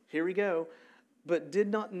Jesus, here we go, but did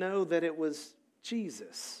not know that it was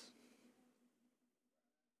Jesus.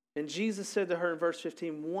 And Jesus said to her in verse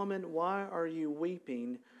 15, Woman, why are you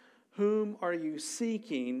weeping? Whom are you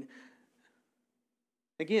seeking?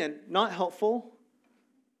 Again, not helpful.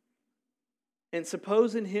 And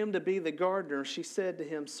supposing him to be the gardener, she said to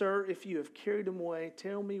him, Sir, if you have carried him away,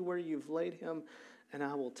 tell me where you've laid him, and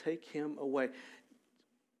I will take him away.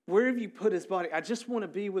 Where have you put his body? I just want to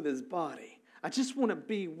be with his body. I just want to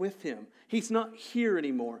be with him. He's not here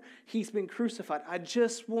anymore. He's been crucified. I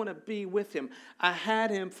just want to be with him. I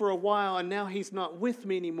had him for a while, and now he's not with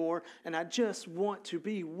me anymore, and I just want to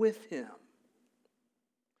be with him.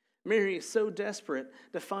 Mary is so desperate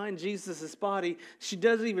to find Jesus' body, she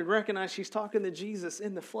doesn't even recognize she's talking to Jesus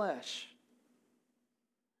in the flesh.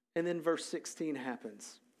 And then verse 16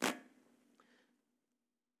 happens.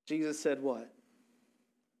 Jesus said what?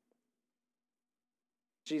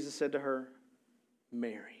 Jesus said to her,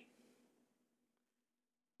 Mary.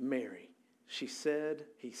 Mary. He said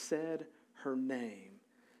her name,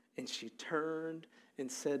 and she turned and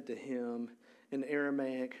said to him in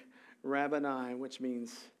Aramaic, Rabboni, which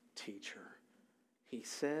means teacher. He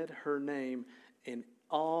said her name, and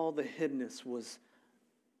all the hiddenness was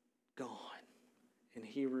gone. And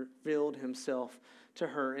he revealed himself to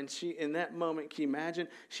her. And she, in that moment, can you imagine?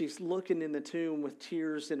 She's looking in the tomb with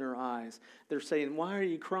tears in her eyes. They're saying, why are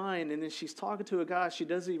you crying? And then she's talking to a guy she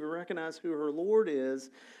doesn't even recognize who her Lord is.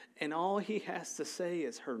 And all he has to say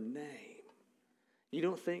is her name. You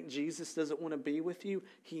don't think Jesus doesn't want to be with you?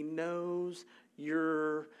 He knows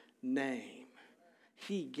your name.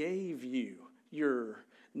 He gave you your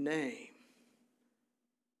name.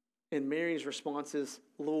 And Mary's response is,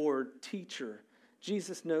 Lord, teacher.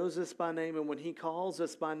 Jesus knows us by name, and when he calls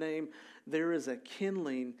us by name, there is a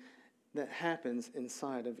kindling that happens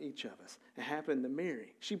inside of each of us. It happened to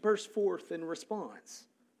Mary. She burst forth in response.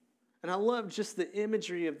 And I love just the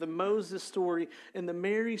imagery of the Moses story and the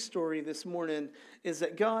Mary story this morning, is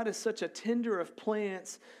that God is such a tender of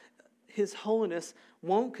plants. His holiness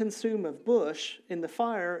won't consume a bush in the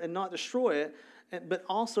fire and not destroy it, but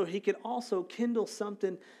also he could also kindle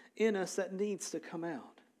something in us that needs to come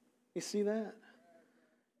out. You see that?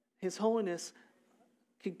 His holiness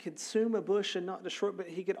could consume a bush and not destroy it, but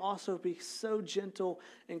he could also be so gentle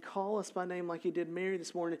and call us by name like he did Mary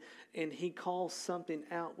this morning, and he calls something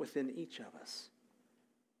out within each of us.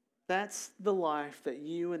 That's the life that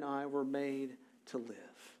you and I were made to live.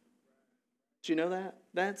 Do you know that?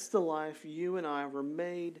 That's the life you and I were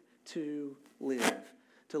made to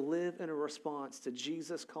live in a response to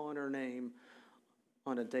Jesus calling our name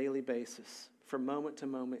on a daily basis, from moment to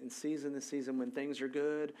moment, in season to season, when things are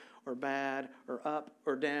good or bad or up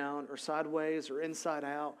or down or sideways or inside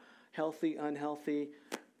out, healthy, unhealthy,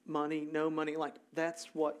 money, no money. Like, that's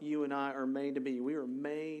what you and I are made to be. We are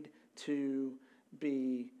made to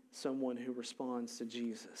be someone who responds to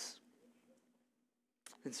Jesus.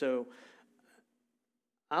 And so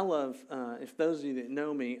I love, if those of you that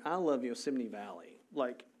know me, I love Yosemite Valley.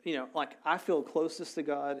 Like I feel closest to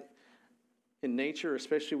God in nature,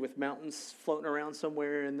 especially with mountains floating around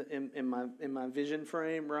somewhere in my vision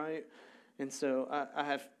frame, right? And so I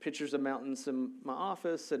have pictures of mountains in my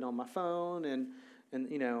office and on my phone, and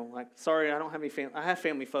sorry, I don't have any family. I have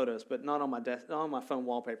family photos, but not on my desk, not on my phone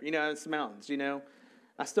wallpaper. It's mountains.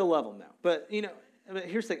 I still love them now. But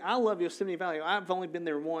here's the thing: I love Yosemite Valley. I've only been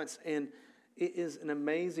there once, and it is an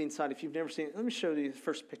amazing sight. If you've never seen it, let me show you the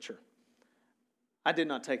first picture. I did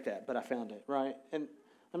not take that, but I found it, right? And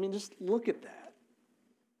just look at that.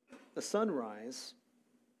 The sunrise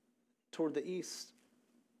toward the east,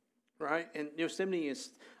 right? And Yosemite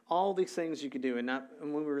is all these things you could do. And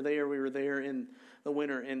when we were there in the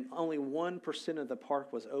winter, and only 1% of the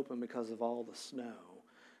park was open because of all the snow.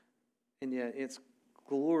 And yet it's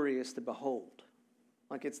glorious to behold.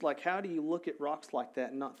 It's like, how do you look at rocks like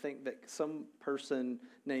that and not think that some person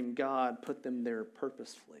named God put them there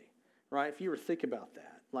purposefully, right? If you were to think about that.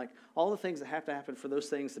 All the things that have to happen for those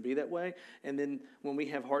things to be that way, and then when we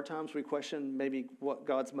have hard times, we question maybe what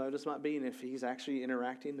God's motives might be and if he's actually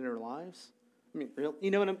interacting in our lives. I mean, real,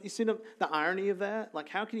 you know what you see the irony of that? Like,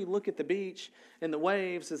 how can you look at the beach and the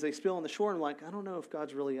waves as they spill on the shore and like, I don't know if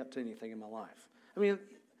God's really up to anything in my life. I mean,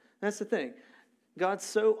 that's the thing. God's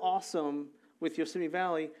so awesome with Yosemite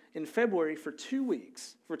Valley in February for 2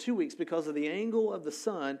 weeks. For 2 weeks, because of the angle of the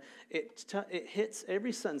sun, it hits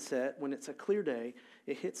every sunset when it's a clear day.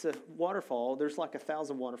 It hits a waterfall. There's like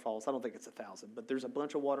 1,000 waterfalls. I don't think it's 1,000, but there's a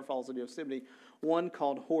bunch of waterfalls in Yosemite. One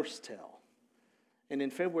called Horsetail. And in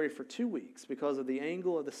February for 2 weeks, because of the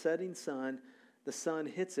angle of the setting sun, the sun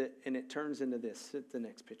hits it and it turns into this. Hit the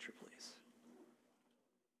next picture, please.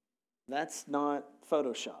 That's not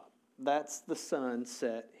Photoshop. That's the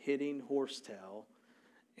sunset hitting Horsetail,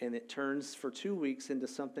 and it turns for 2 weeks into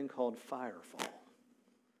something called Firefall.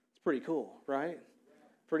 It's pretty cool, right?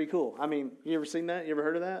 Pretty cool. I mean, you ever seen that? You ever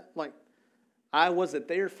heard of that? Like, I wasn't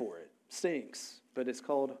there for it. Stinks, but it's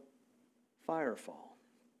called Firefall.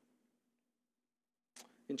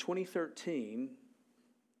 In 2013,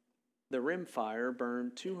 the Rim Fire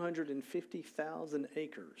burned 250,000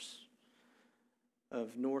 acres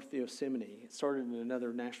of North Yosemite. It started in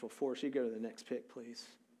another national forest. You go to the next pic, please.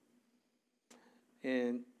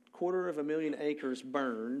 And 250,000 acres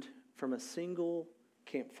burned from a single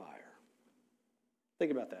campfire.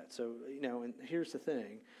 Think about that. So, and here's the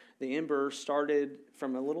thing. The ember started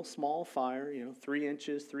from a little small fire, 3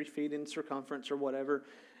 inches, 3 feet in circumference or whatever,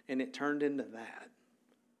 and it turned into that.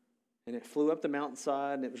 And it flew up the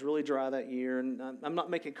mountainside, and it was really dry that year. And I'm not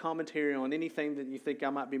making commentary on anything that you think I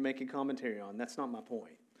might be making commentary on. That's not my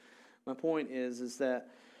point. My point is that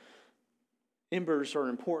embers are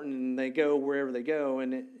important, and they go wherever they go,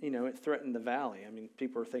 and it threatened the valley. I mean,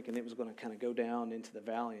 people are thinking it was going to kind of go down into the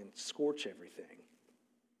valley and scorch everything.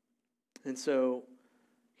 And so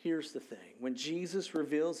here's the thing. When Jesus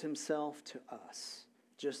reveals himself to us,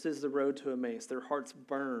 just as the road to Emmaus, their hearts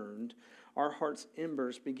burned, our heart's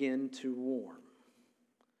embers begin to warm.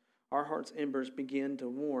 Our heart's embers begin to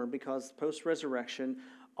warm because post-resurrection,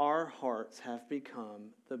 our hearts have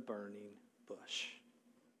become the burning bush.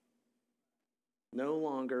 No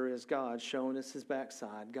longer is God showing us his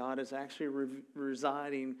backside. God is actually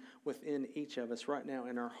residing within each of us right now,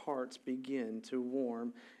 and our hearts begin to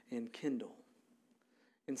warm and kindle.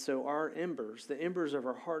 And so our embers, the embers of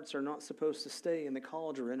our hearts, are not supposed to stay in the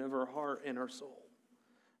cauldron of our heart and our soul.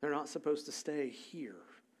 They're not supposed to stay here.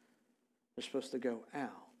 They're supposed to go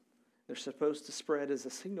out. They're supposed to spread as a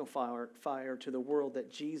signal fire to the world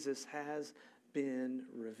that Jesus has been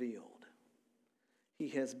revealed. He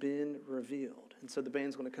has been revealed. And so the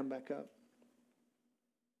band's going to come back up.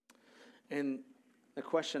 And the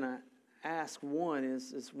question I ask, one,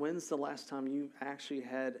 is when's the last time you actually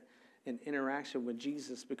had an interaction with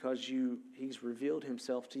Jesus because he's revealed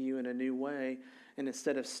himself to you in a new way, and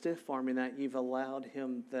instead of stiff-arming that, you've allowed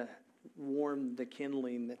him to warm the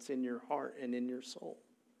kindling that's in your heart and in your soul?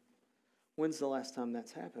 When's the last time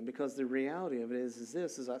that's happened? Because the reality of it is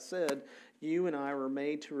this, as I said, you and I were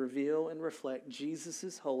made to reveal and reflect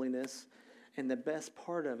Jesus' holiness, and the best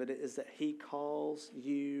part of it is that he calls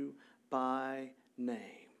you by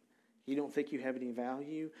name. You don't think you have any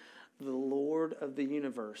value? The Lord of the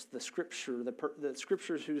universe, the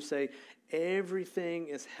scriptures who say everything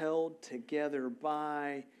is held together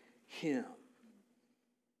by him.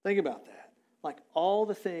 Think about that. Like all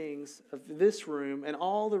the things of this room and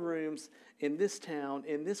all the rooms in this town,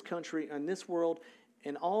 in this country, in this world,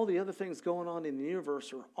 and all the other things going on in the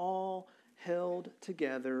universe are all held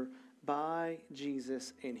together by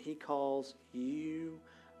Jesus, and he calls you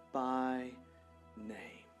by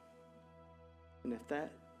name. And if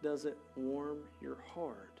that doesn't warm your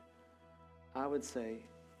heart, I would say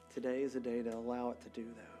today is a day to allow it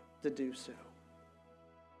to do so.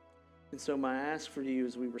 And so my ask for you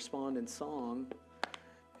as we respond in song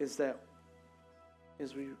is that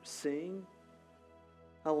as we sing,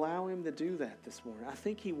 allow him to do that this morning. I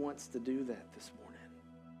think he wants to do that this morning.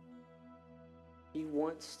 He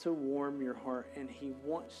wants to warm your heart, and he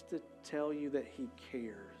wants to tell you that he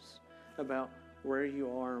cares about where you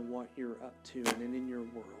are and what you're up to and in your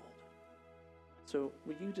world. So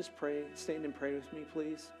will you just pray, stand and pray with me,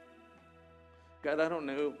 please? God, I don't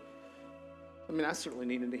know. I mean, I certainly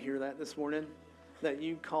needed to hear that this morning, that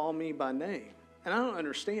you call me by name. And I don't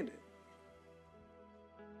understand it.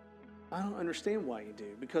 I don't understand why you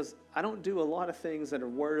do, because I don't do a lot of things that are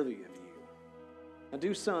worthy of you. I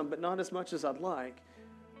do some, but not as much as I'd like.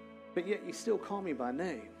 But yet you still call me by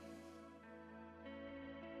name.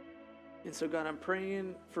 And so, God, I'm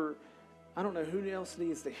praying for, I don't know who else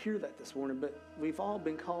needs to hear that this morning, but we've all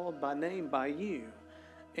been called by name by you,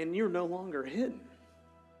 and you're no longer hidden.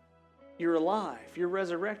 You're alive. You're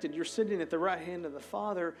resurrected. You're sitting at the right hand of the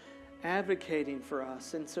Father, advocating for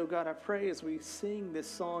us. And so, God, I pray as we sing this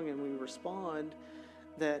song and we respond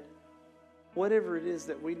that whatever it is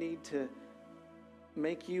that we need to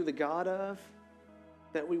make you the God of,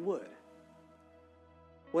 that we would.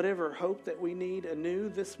 Whatever hope that we need anew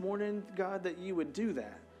this morning, God, that you would do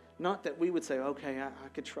that. Not that we would say, okay, I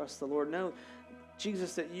could trust the Lord. No,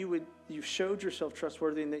 Jesus, that you showed yourself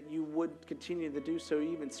trustworthy and that you would continue to do so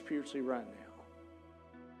even spiritually right now.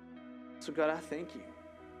 So God, I thank you.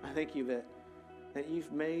 I thank you that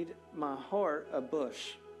you've made my heart a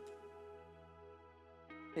bush.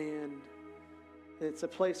 And it's a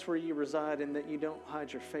place where you reside and that you don't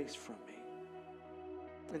hide your face from me.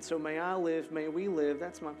 And so may we live,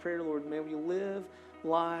 that's my prayer, Lord, may we live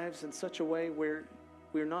lives in such a way where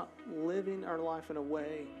we're not living our life in a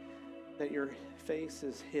way that your face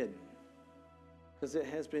is hidden, because it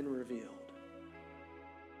has been revealed.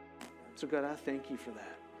 So God, I thank you for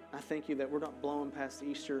that. I thank you that we're not blowing past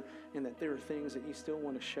Easter and that there are things that you still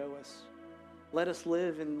want to show us. Let us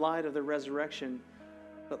live in light of the resurrection,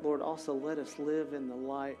 but Lord, also let us live in the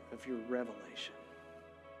light of your revelation.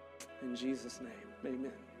 In Jesus' name,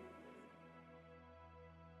 amen.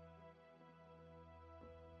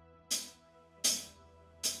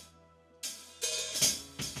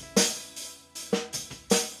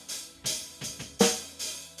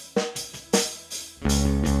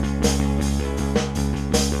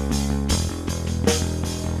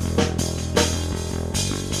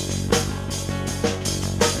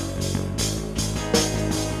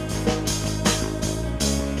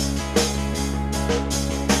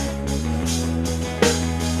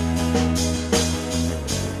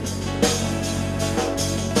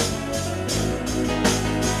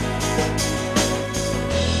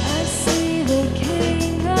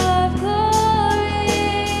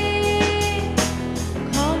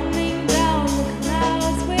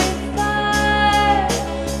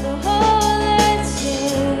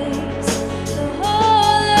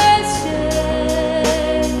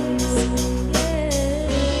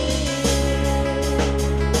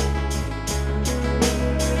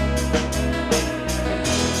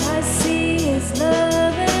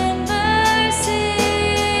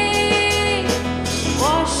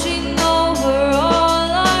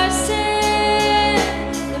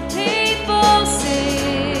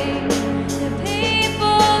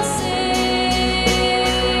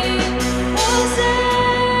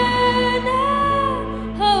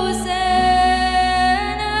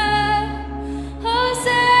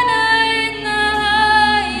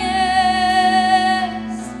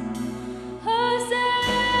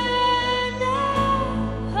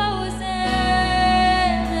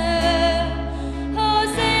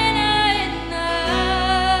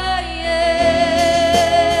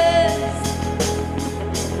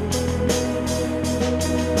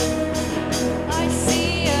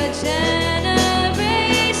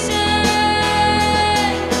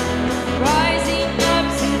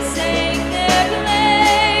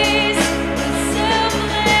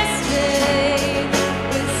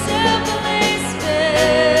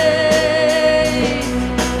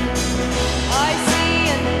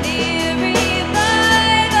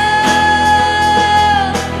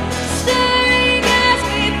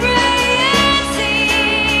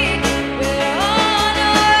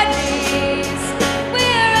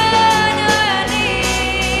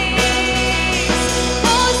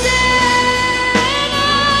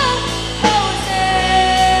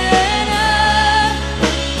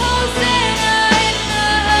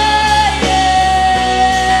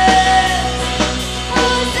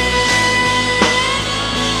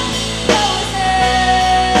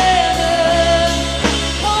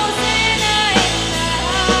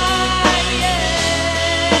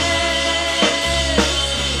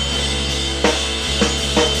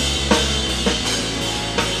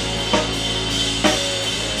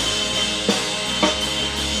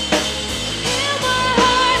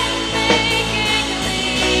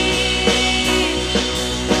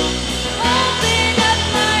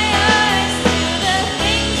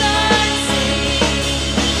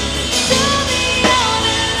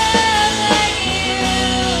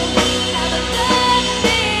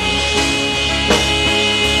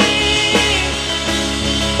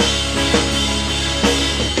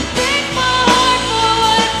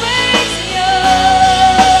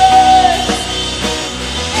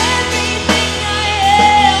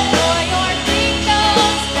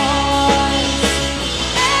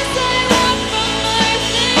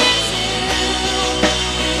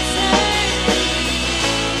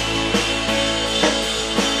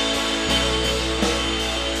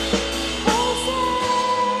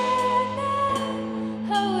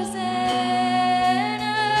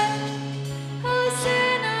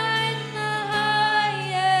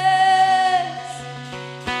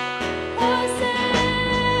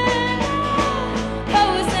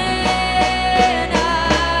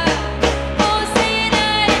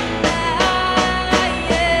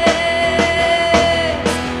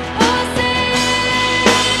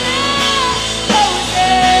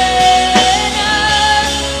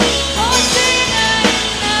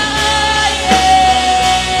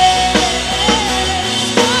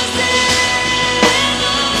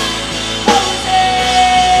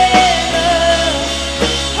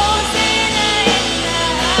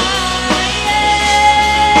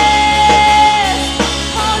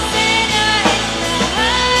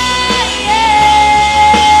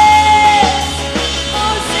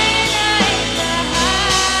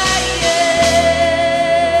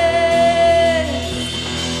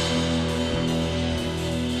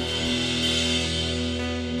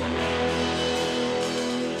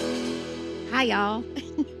 Hi, y'all.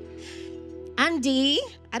 I'm Dee.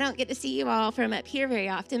 I don't get to see you all from up here very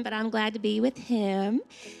often, but I'm glad to be with him.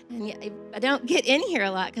 And I don't get in here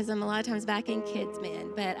a lot because I'm a lot of times back in Kids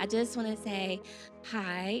Men. But I just want to say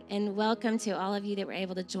hi and welcome to all of you that were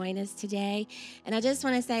able to join us today. And I just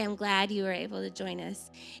want to say I'm glad you were able to join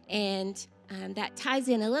us. And that ties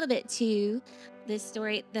in a little bit to this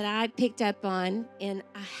story that I picked up on. And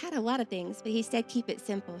I had a lot of things, but he said keep it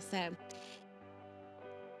simple. So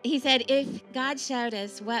he said, if God showed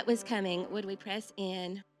us what was coming, would we press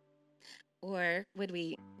in or would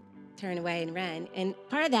we turn away and run? And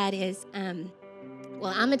part of that is,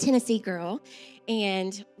 well, I'm a Tennessee girl.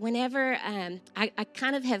 And whenever I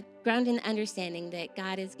kind of have grown in understanding that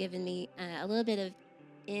God has given me a little bit of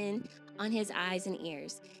in on his eyes and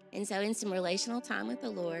ears. And so in some relational time with the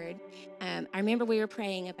Lord, I remember we were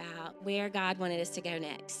praying about where God wanted us to go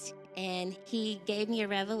next. And he gave me a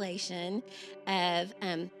revelation of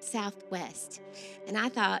Southwest. And I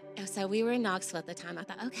thought, so we were in Knoxville at the time. I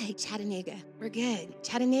thought, okay, Chattanooga, we're good.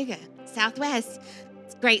 Chattanooga, Southwest,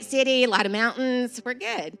 it's a great city, a lot of mountains, we're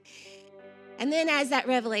good. And then as that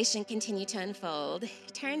revelation continued to unfold,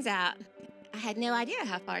 it turns out I had no idea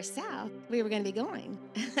how far south we were going to be going.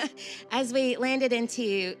 As we landed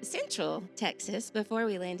into central Texas before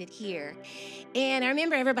we landed here. And I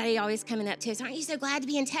remember everybody always coming up to us, aren't you so glad to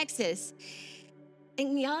be in Texas?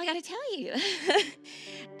 And y'all, I got to tell you,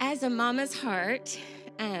 as a mama's heart,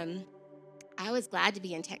 I was glad to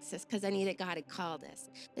be in Texas because I knew that God had called us.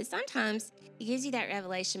 But sometimes he gives you that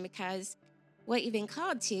revelation because what you've been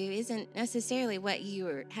called to isn't necessarily what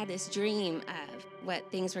you had this dream of,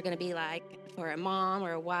 what things were going to be like for a mom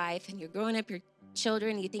or a wife, and you're growing up your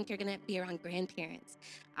children, you think you're going to be around grandparents.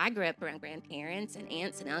 I grew up around grandparents and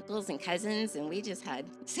aunts and uncles and cousins, and we just had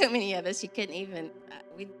so many of us, you couldn't even,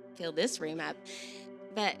 we'd fill this room up.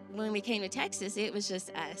 But when we came to Texas, it was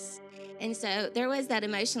just us. And so there was that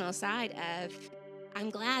emotional side of, I'm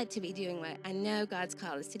glad to be doing what I know God's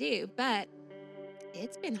called us to do, but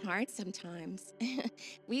it's been hard sometimes.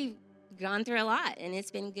 We've gone through a lot, and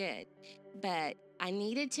it's been good. But I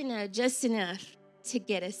needed to know just enough to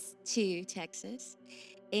get us to Texas,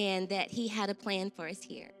 and that he had a plan for us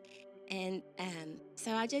here. And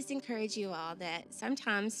so I just encourage you all that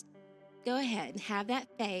sometimes go ahead and have that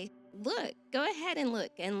faith. Go ahead and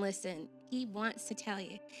look and listen. He wants to tell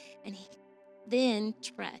you. And then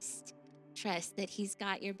trust that he's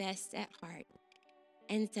got your best at heart.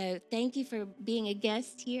 And so thank you for being a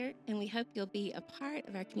guest here, and we hope you'll be a part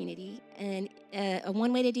of our community. And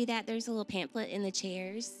one way to do that, there's a little pamphlet in the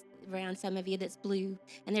chairs around some of you that's blue,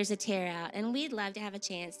 and there's a tear out. And we'd love to have a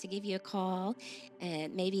chance to give you a call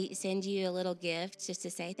and maybe send you a little gift just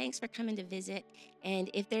to say thanks for coming to visit. And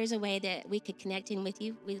if there's a way that we could connect in with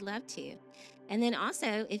you, we'd love to. And then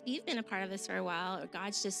also, if you've been a part of us for a while or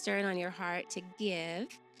God's just stirring on your heart to give,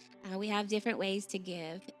 we have different ways to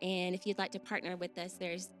give, and if you'd like to partner with us,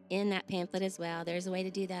 there's in that pamphlet as well. There's a way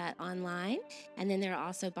to do that online, and then there are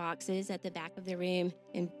also boxes at the back of the room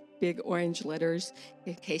in big orange letters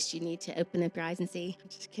in case you need to open up your eyes and see. I'm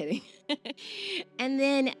just kidding. And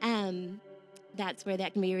then that's where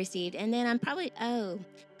that can be received. And then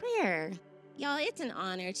prayer. Y'all, it's an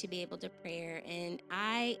honor to be able to pray, and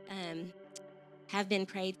I have been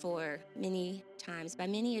prayed for many times by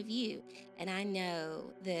many of you. And I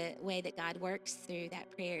know the way that God works through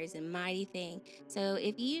that prayer is a mighty thing. So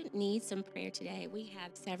if you need some prayer today, we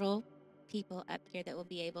have several people up here that will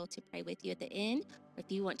be able to pray with you at the end.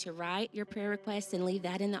 If you want to write your prayer requests and leave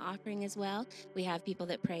that in the offering as well, we have people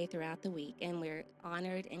that pray throughout the week, and we're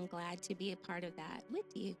honored and glad to be a part of that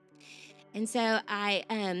with you. And so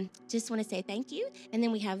I just want to say thank you. And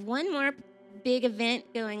then we have one more big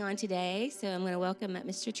event going on today, so I'm going to welcome up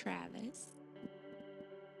Mr. Travis.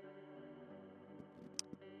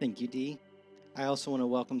 Thank you, Dee. I also want to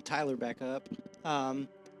welcome Tyler back up. As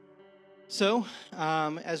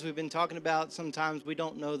we've been talking about, sometimes we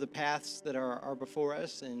don't know the paths that are before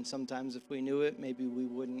us, and sometimes if we knew it, maybe we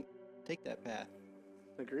wouldn't take that path.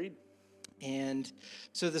 Agreed. And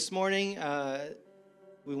so this morning,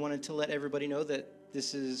 we wanted to let everybody know that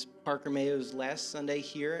this is Parker Mayo's last Sunday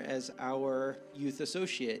here as our youth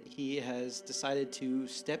associate. He has decided to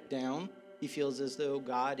step down. He feels as though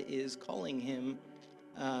God is calling him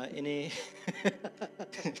in a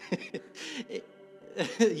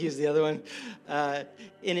use the other one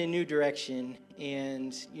in a new direction.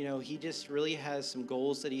 And he just really has some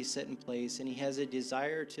goals that he's set in place, and he has a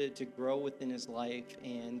desire to grow within his life.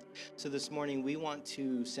 And so this morning we want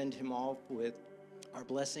to send him off with our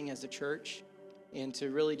blessing as a church and to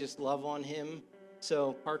really just love on him.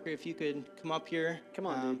 So Parker, if you could come up here. Come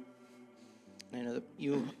on, dude. I know that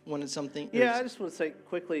you wanted something. Yeah, I just want to say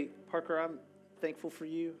quickly, Parker, thankful for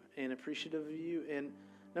you and appreciative of you. And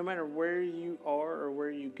no matter where you are or where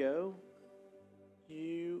you go,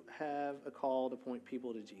 you have a call to point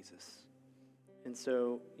people to Jesus. And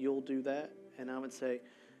so you'll do that. And I would say,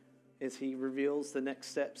 as he reveals the next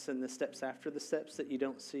steps and the steps after the steps that you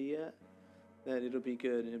don't see yet, that it'll be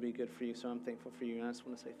good and it'll be good for you. So I'm thankful for you. And I just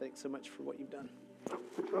want to say thanks so much for what you've done.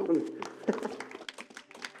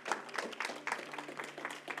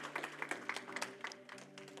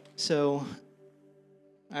 So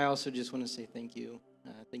I also just want to say thank you.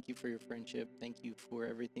 Thank you for your friendship. Thank you for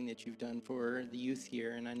everything that you've done for the youth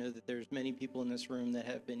here. And I know that there's many people in this room that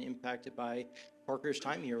have been impacted by Parker's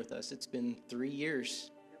time here with us. It's been 3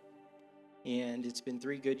 years. And it's been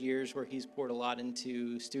 3 good years where he's poured a lot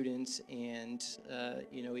into students and,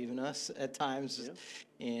 even us at times.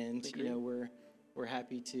 Yeah. And, we're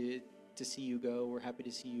happy to see you go. We're happy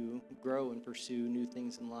to see you grow and pursue new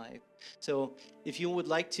things in life. So if you would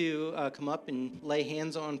like to come up and lay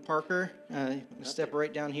hands on Parker, step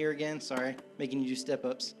right down here again. Sorry, making you do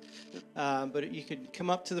step-ups. But you could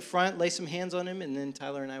come up to the front, lay some hands on him, and then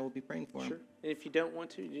Tyler and I will be praying for him. Sure. And if you don't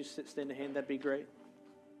want to, you just extend a hand. That'd be great.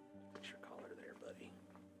 Put your collar there, buddy.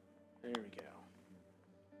 There we go.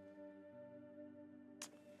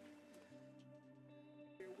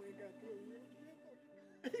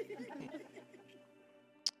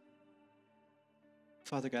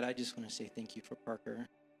 Father God, I just want to say thank you for Parker.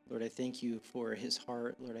 Lord, I thank you for his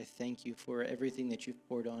heart. Lord, I thank you for everything that you've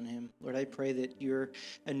poured on him. Lord, I pray that your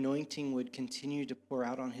anointing would continue to pour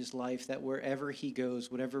out on his life, that wherever he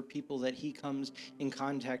goes, whatever people that he comes in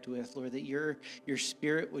contact with, Lord, that your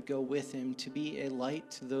spirit would go with him to be a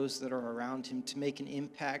light to those that are around him, to make an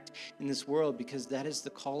impact in this world, because that is the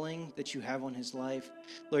calling that you have on his life.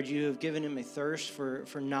 Lord, you have given him a thirst for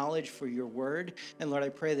knowledge, for your word. And Lord, I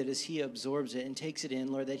pray that as he absorbs it and takes it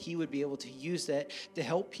in, Lord, that he would be able to use that to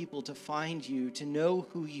help people to find you, to know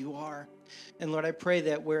who you are. And Lord, I pray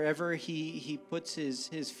that wherever he puts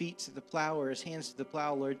his feet to the plow or his hands to the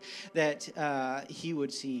plow, Lord, that he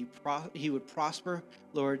would prosper,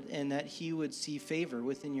 Lord, and that he would see favor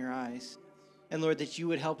within your eyes. And Lord, that you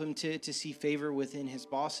would help him to see favor within his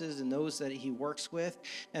bosses and those that he works with.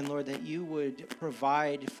 And Lord, that you would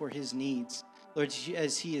provide for his needs. Lord,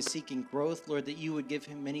 as he is seeking growth, Lord, that you would give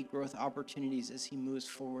him many growth opportunities as he moves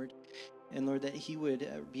forward. And Lord, that he would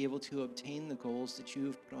be able to obtain the goals that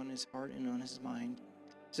you've put on his heart and on his mind.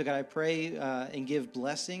 So God, I pray and give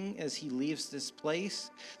blessing as he leaves this place.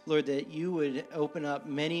 Lord, that you would open up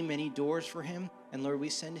many, many doors for him. And Lord, we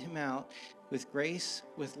send him out with grace,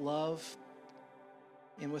 with love,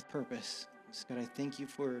 and with purpose. So God, I thank you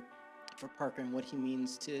for Parker and what he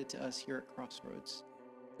means to us here at Crossroads.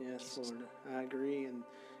 Yes, Jesus. Lord, I agree.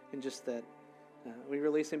 And just that we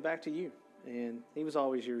release him back to you. And he was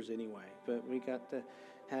always yours anyway, but we got to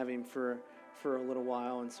have him for a little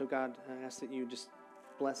while. And so, God, I ask that you just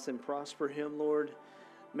bless and prosper him, Lord.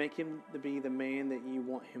 Make him to be the man that you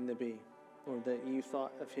want him to be, or that you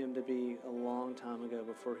thought of him to be a long time ago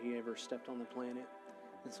before he ever stepped on the planet.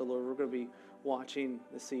 And so, Lord, we're going to be watching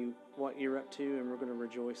to see what you're up to, and we're going to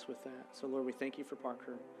rejoice with that. So, Lord, we thank you for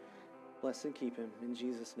Parker. Bless and keep him in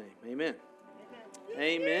Jesus' name. Amen.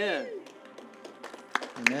 Amen.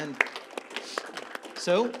 Amen.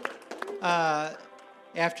 So,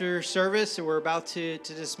 after service, we're about to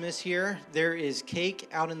dismiss here. There is cake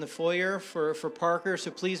out in the foyer for Parker. So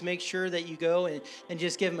please make sure that you go and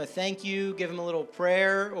just give him a thank you, give him a little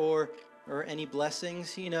prayer or any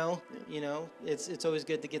blessings. It's always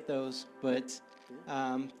good to get those. But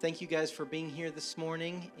thank you guys for being here this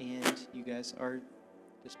morning, and you guys are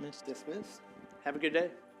dismissed. Have a good day.